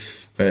doing,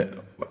 but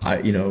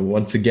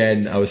once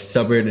again, I was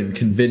stubborn and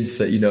convinced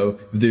that, you know,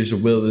 if there's a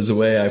will, there's a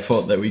way. I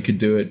thought that we could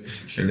do it.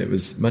 Sure. And it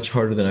was much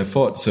harder than I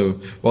thought. So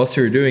whilst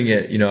we were doing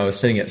it, you know, I was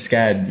studying at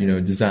SCAD, you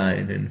know,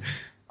 design, and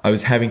I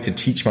was having to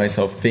teach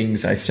myself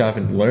things I still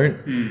haven't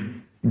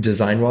learned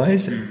design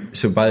wise.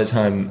 So by the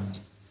time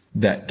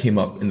that came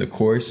up in the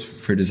course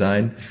for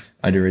design,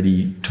 I'd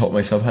already taught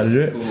myself how to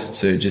do it. Cool.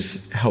 So it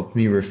just helped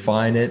me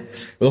refine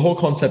it. But the whole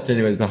concept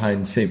anyways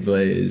behind Saint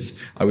Valais is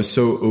I was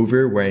so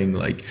over wearing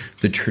like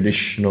the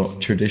traditional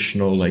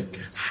like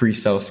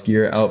freestyle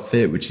skier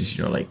outfit, which is,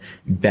 you know, like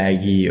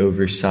baggy,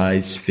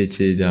 oversized,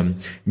 fitted,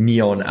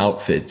 neon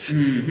outfits.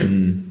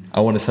 And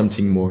I wanted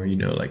something more, you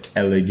know, like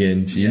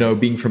elegant, you know,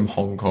 being from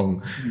Hong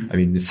Kong. I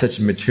mean, it's such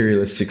a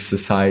materialistic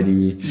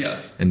society. Yeah.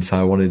 And so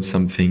I wanted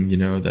something, you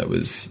know, that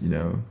was, you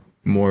know,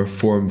 more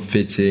form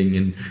fitting.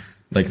 And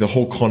like the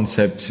whole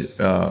concept,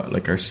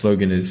 like our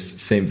slogan is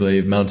Saint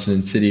Valais, mountain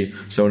and city.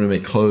 So I want to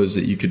make clothes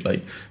that you could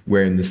like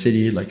wear in the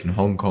city, like in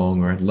Hong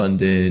Kong or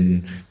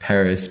London,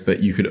 Paris, but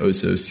you could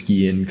also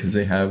ski in because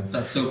they have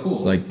that's so cool,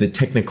 like the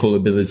technical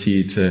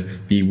ability to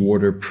be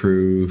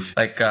waterproof.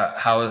 Like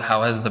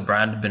how has the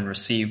brand been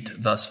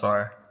received thus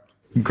far?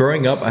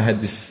 Growing up, I had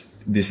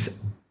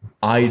this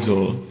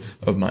idol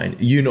of mine,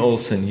 Yoon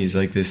Olsen. He's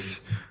like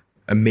this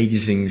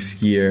amazing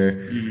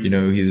skier, you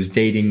know, he was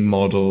dating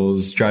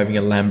models, driving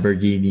a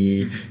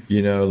Lamborghini,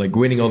 you know, like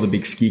winning all the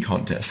big ski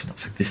contests. And I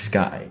was like,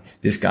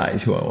 this guy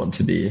is who I want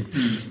to be.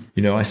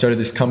 You know, I started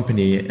this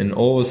company, and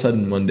all of a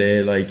sudden one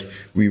day, like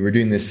we were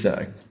doing this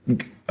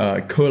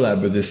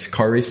collab with this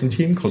car racing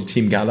team called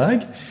Team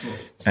Galag.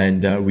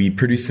 And we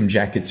produced some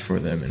jackets for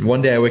them. And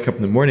one day I wake up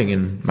in the morning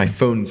and my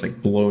phone's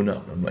like blown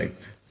up. I'm like,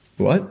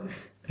 what?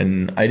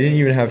 And I didn't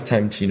even have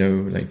time to, you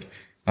know, like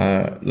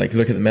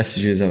look at the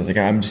messages. I was like,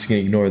 I'm just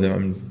going to ignore them.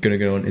 I'm going to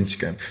go on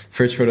Instagram.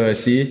 First photo I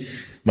see,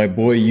 my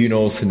boy Yoon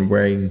Olsen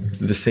wearing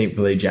the Saint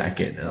Valais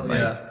jacket. And I'm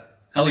like,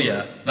 Hell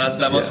yeah.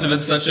 That must have been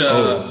such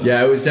a...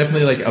 it was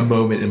definitely like a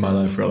moment in my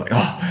life where like,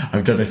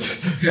 I've done it.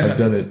 I've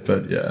done it.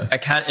 But yeah. I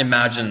can't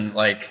imagine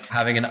like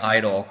having an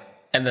idol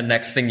and the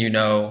next thing you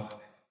know,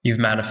 you've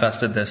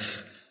manifested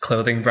this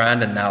clothing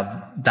brand and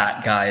now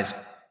that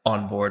guy's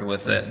on board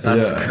with it.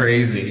 That's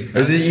crazy.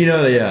 That's crazy.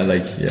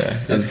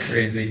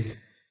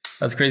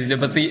 That's crazy.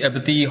 But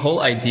the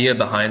whole idea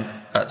behind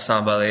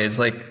Saint Valais is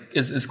like,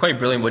 is quite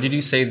brilliant. What did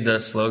you say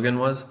the slogan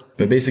was?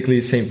 But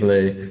basically, Saint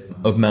Valais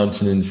of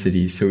mountain and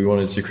city. So we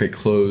wanted to create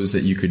clothes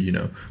that you could,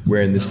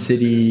 wear in the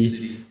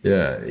city.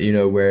 Yeah,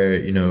 wear,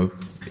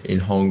 in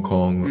Hong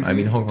Kong. Mm-hmm. I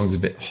mean, Hong Kong's a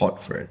bit hot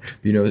for it.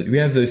 We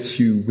have those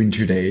few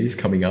winter days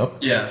coming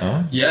up.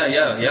 Yeah.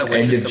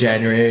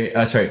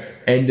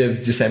 End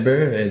of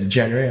December and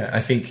January.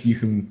 I think you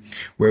can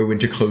wear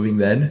winter clothing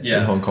then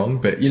in Hong Kong.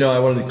 But, I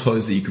wanted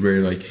clothes that you could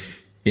wear like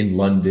in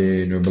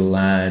London or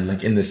Milan,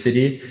 like in the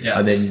city. Yeah.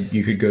 And then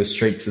you could go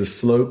straight to the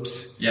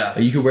slopes. Yeah.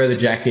 You could wear the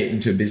jacket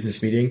into a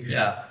business meeting.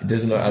 Yeah. It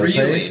doesn't look out of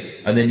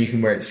place. And then you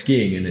can wear it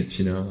skiing and it's,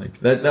 like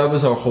that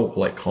was our whole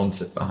like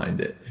concept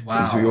behind it.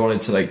 Wow. Is we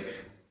wanted to like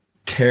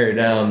tear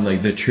down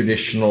like the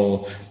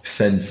traditional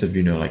sense of,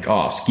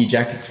 ski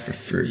jackets for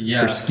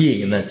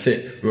skiing and that's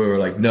it. We were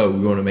like, no,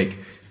 we want to make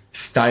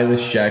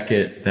stylish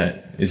jacket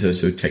that is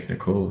also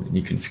technical and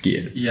you can ski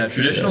it. Yeah.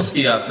 Traditional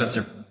ski outfits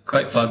are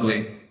quite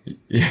fugly.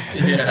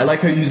 Yeah. I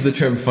like how you use the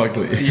term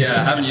fugly.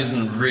 Yeah, I haven't used it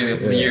in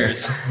really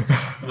years,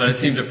 but it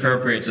seemed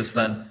appropriate just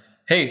then.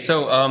 Hey,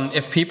 so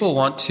if people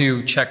want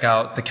to check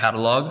out the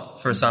catalog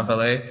for Saint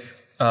Valais,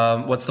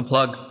 what's the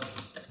plug?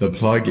 The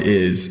plug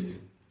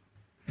is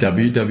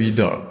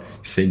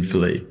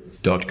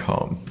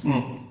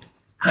www.saintvalais.com.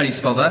 How do you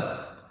spell that?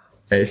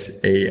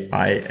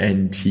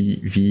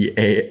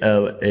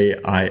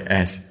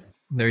 SAINTVALAIS.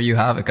 There you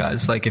have it,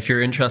 guys. Like, if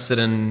you're interested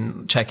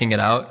in checking it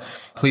out,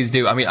 please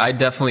do. I mean, I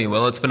definitely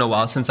will. It's been a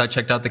while since I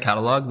checked out the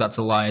catalog. That's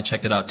a lie. I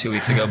checked it out 2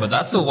 weeks ago, but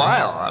that's a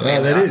while. I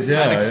mean,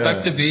 I'd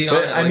expect to be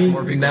on it.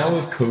 More now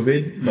with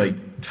COVID, like,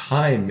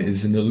 time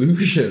is an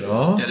illusion,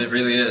 huh? Yeah, it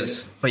really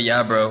is. But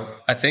yeah, bro,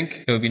 I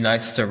think it would be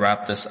nice to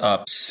wrap this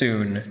up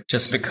soon,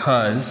 just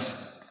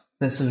because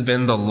this has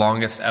been the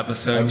longest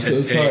episode. I'm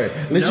so sorry.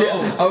 Literally,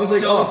 I was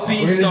like, don't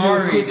be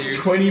sorry, do a quick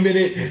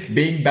 20-minute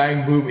bing,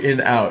 bang, boom,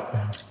 in, out.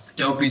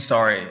 Don't be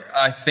sorry.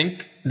 I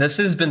think this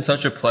has been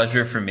such a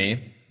pleasure for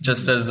me,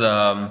 just as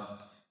a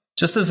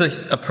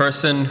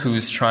person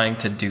who's trying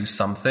to do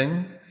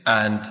something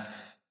and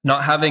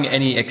not having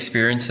any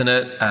experience in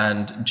it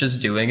and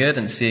just doing it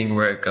and seeing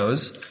where it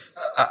goes.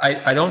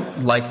 I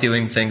don't like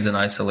doing things in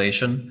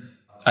isolation.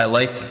 I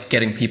like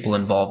getting people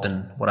involved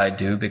in what I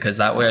do because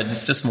that way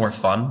it's just more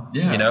fun,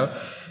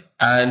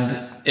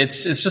 And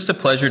it's just a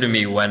pleasure to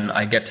me when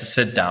I get to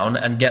sit down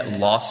and get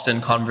lost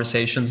in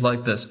conversations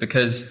like this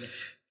because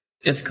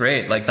it's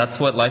great. Like, that's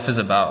what life is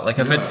about. Like,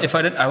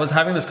 I was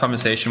having this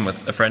conversation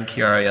with a friend,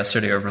 Kiara,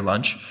 yesterday over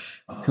lunch,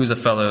 who's a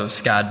fellow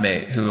SCAD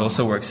mate who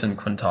also works in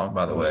Kwintong,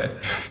 by the way.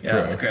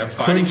 Yeah, it's great.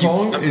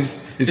 Kwintong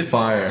is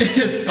fire.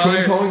 It's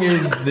fire. Kwintong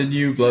is the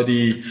new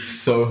bloody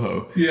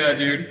Soho. Yeah,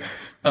 dude.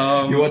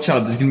 You watch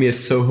out. There's going to be a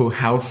Soho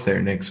house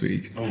there next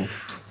week.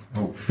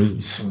 Who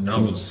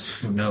knows?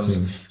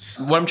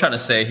 What I'm trying to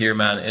say here,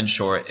 man, in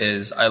short,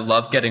 is I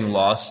love getting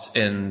lost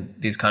in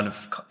these kind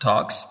of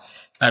talks.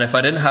 And if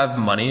I didn't have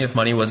money, if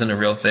money wasn't a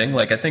real thing,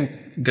 like, I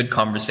think good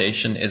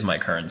conversation is my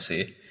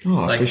currency. Oh,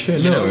 like, for sure.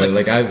 No,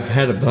 like I've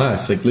had a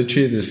blast. Like,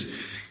 literally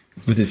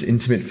with this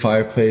intimate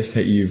fireplace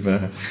that you've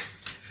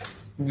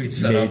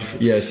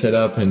set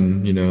up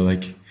and,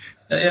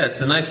 yeah, it's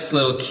a nice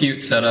little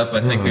cute setup.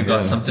 I think we've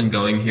got something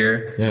going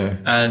here. Yeah.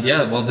 And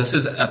well, this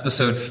is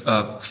episode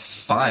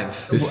 5. I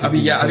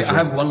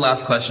have one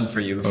last question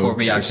for you before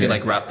we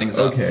actually wrap things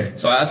up. Okay.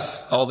 So I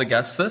asked all the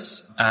guests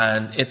this,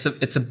 and it's a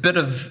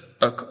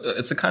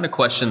kind of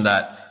question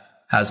that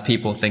has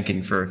people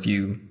thinking for a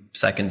few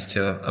seconds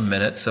to a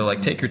minute. So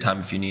take your time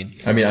if you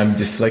need. I mean, I'm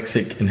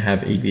dyslexic and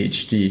have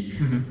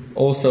ADHD,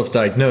 all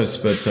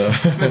self-diagnosed, but.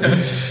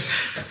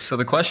 So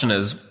the question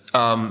is,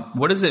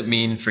 what does it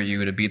mean for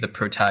you to be the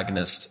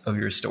protagonist of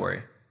your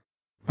story?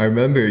 I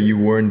remember you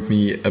warned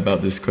me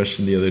about this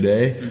question the other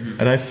day,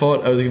 and I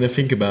thought I was going to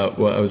think about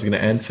what I was going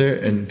to answer,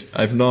 and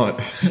I've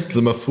not, because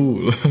I'm a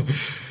fool.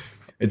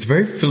 It's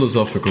very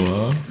philosophical,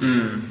 huh?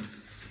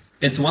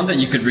 It's one that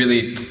you could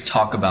really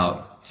talk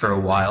about for a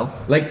while.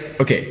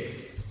 Okay,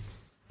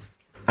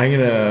 I'm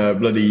going to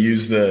bloody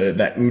use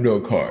that Uno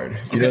card.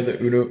 You know the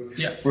Uno?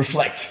 Yeah.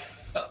 Reflect.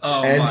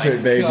 Oh, answer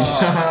it, baby.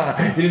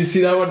 You didn't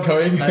see that one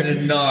coming? I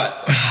did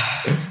not.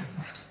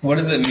 What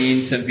does it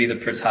mean to be the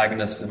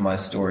protagonist of my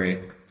story?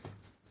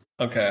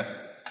 Okay.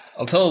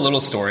 I'll tell a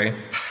little story.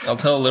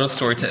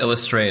 To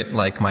illustrate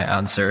my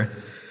answer.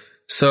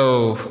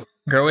 So,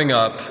 growing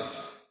up,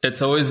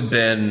 it's always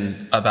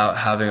been about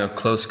having a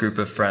close group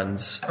of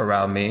friends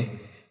around me.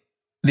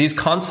 These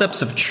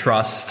concepts of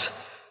trust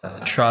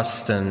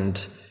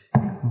and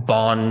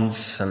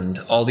bonds and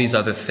all these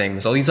other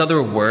things, all these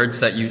other words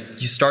that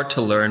you start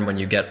to learn when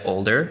you get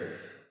older,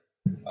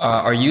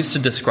 are used to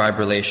describe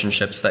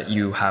relationships that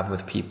you have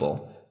with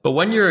people. But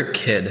when you're a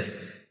kid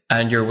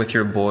and you're with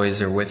your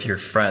boys or with your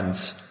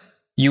friends,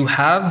 you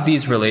have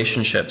these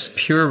relationships,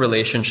 pure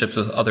relationships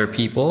with other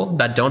people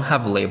that don't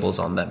have labels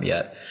on them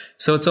yet.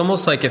 So it's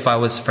almost like if I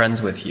was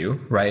friends with you,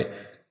 right?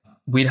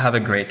 We'd have a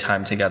great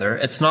time together.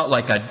 It's not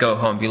like I'd go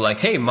home and be like,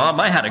 hey,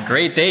 mom, I had a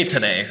great day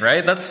today,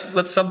 right?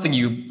 That's something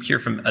you hear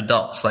from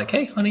adults. Like,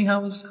 hey, honey,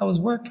 how was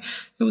work?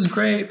 It was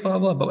great, blah,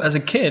 blah. But as a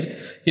kid,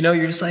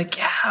 you're just like,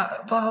 yeah,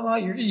 blah, blah.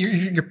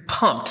 You're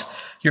pumped.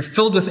 You're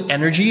filled with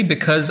energy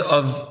because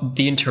of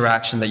the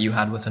interaction that you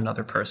had with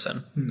another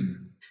person.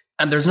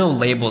 And there's no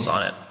labels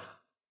on it.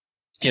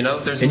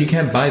 And you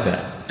can't buy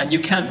that. And you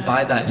can't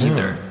buy that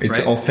either. It's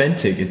right?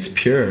 Authentic. It's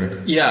pure.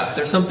 Yeah,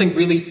 there's something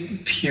really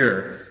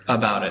pure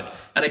about it.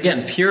 And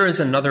again, pure is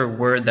another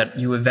word that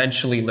you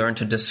eventually learn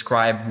to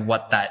describe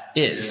what that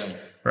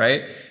is,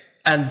 right?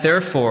 And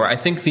therefore, I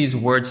think these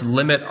words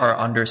limit our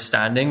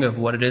understanding of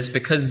what it is,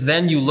 because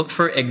then you look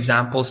for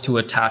examples to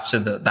attach to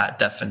that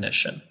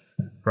definition,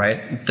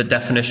 right? The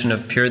definition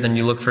of pure, then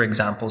you look for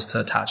examples to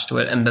attach to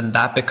it, and then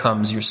that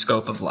becomes your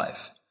scope of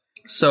life.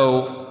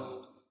 So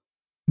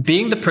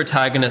being the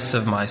protagonist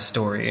of my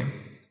story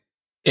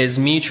is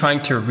me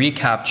trying to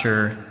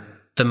recapture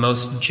the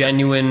most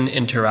genuine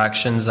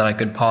interactions that I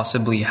could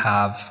possibly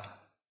have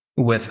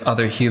with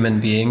other human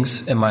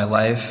beings in my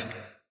life.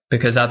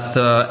 Because at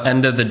the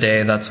end of the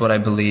day, that's what I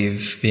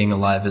believe being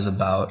alive is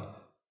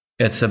about.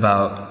 It's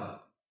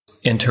about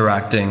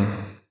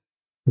interacting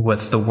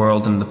with the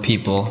world and the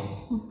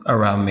people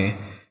around me.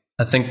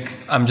 I think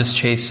I'm just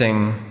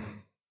chasing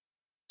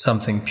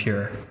something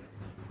pure.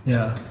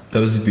 Yeah. That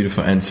was a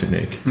beautiful answer,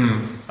 Nick.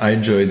 I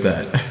enjoyed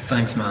that.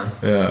 Thanks, man.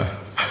 Yeah.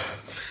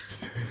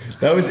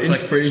 That was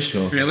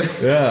inspirational. Like, really?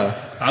 Yeah.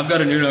 I've got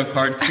an Uno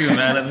card too,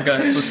 man. It's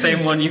the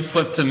same one you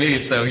flipped to me,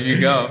 so here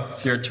you go.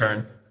 It's your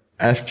turn.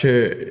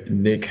 After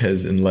Nick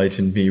has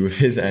enlightened me with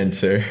his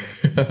answer,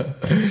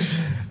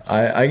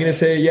 I'm going to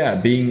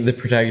say, being the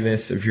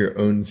protagonist of your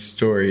own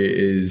story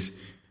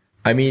is,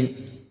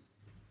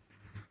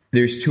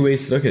 there's two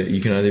ways to look at it.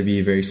 You can either be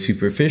very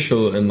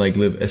superficial and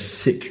live a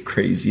sick,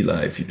 crazy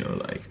life,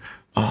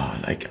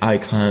 I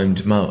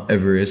climbed Mount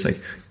Everest,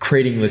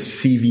 creating the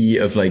CV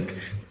of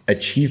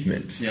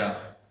achievements. Yeah.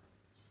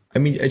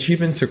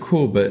 Achievements are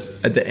cool, but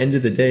at the end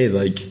of the day,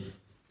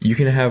 you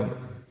can have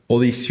all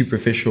these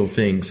superficial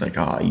things, you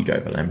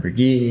drive a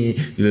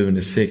Lamborghini, you live in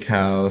a sick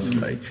house,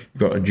 you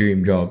got a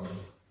dream job.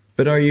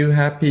 But are you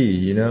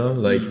happy,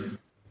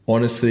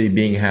 Honestly,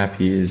 being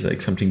happy is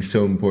something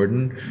so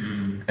important.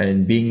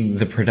 And being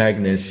the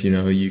protagonist,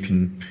 you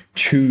can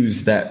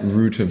choose that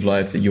route of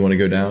life that you want to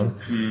go down.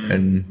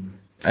 And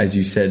as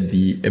you said,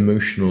 the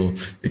emotional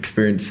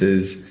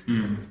experiences,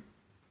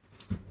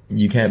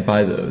 you can't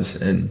buy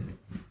those, and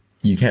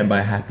you can't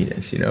buy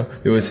happiness. They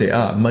always say,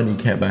 money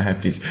can't buy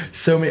happiness.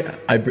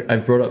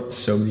 I've brought up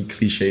so many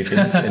cliche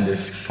things in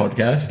this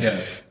podcast,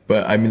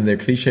 but they're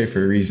cliche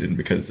for a reason,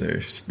 because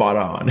they're spot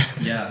on.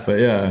 Yeah.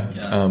 But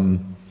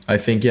I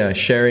think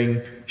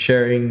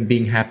sharing,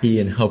 being happy,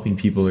 and helping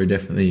people are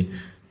definitely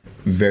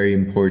very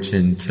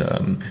important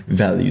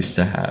values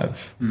to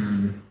have.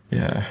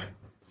 Yeah.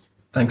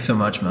 Thanks so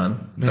much,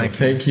 man.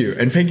 Thank you.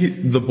 And thank you,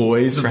 the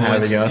boys, for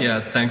having us.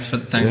 Yeah, thanks to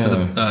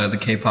the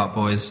K-pop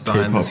boys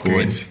behind the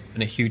screen. It's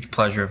been a huge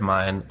pleasure of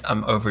mine.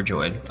 I'm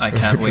overjoyed. I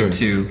can't wait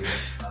to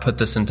put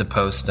this into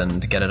post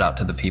and get it out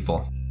to the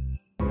people.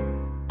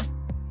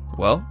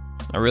 Well,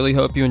 I really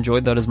hope you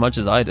enjoyed that as much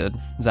as I did.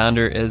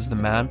 Xander is the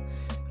man.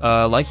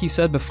 Like he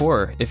said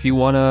before, if you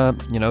want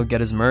to,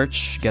 get his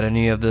merch, get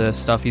any of the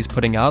stuff he's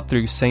putting out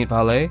through Saint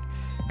Valais,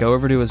 go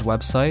over to his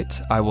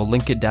website. I will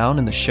link it down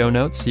in the show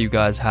notes so you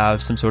guys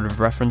have some sort of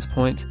reference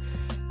point.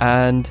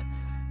 And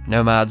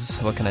nomads,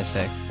 what can I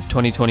say?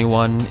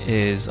 2021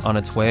 is on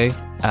its way,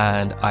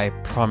 and I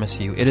promise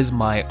you, it is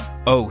my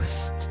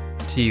oath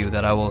to you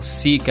that I will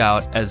seek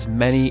out as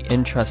many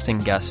interesting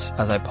guests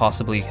as I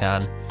possibly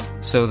can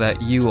so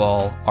that you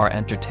all are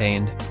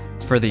entertained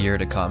for the year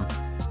to come.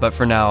 But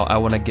for now, I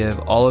want to give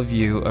all of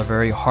you a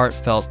very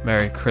heartfelt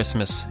Merry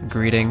Christmas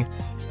greeting,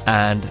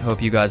 and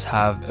hope you guys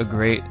have a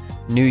great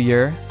New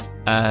Year.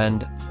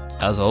 And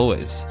as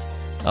always,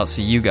 I'll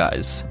see you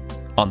guys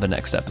on the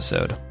next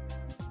episode.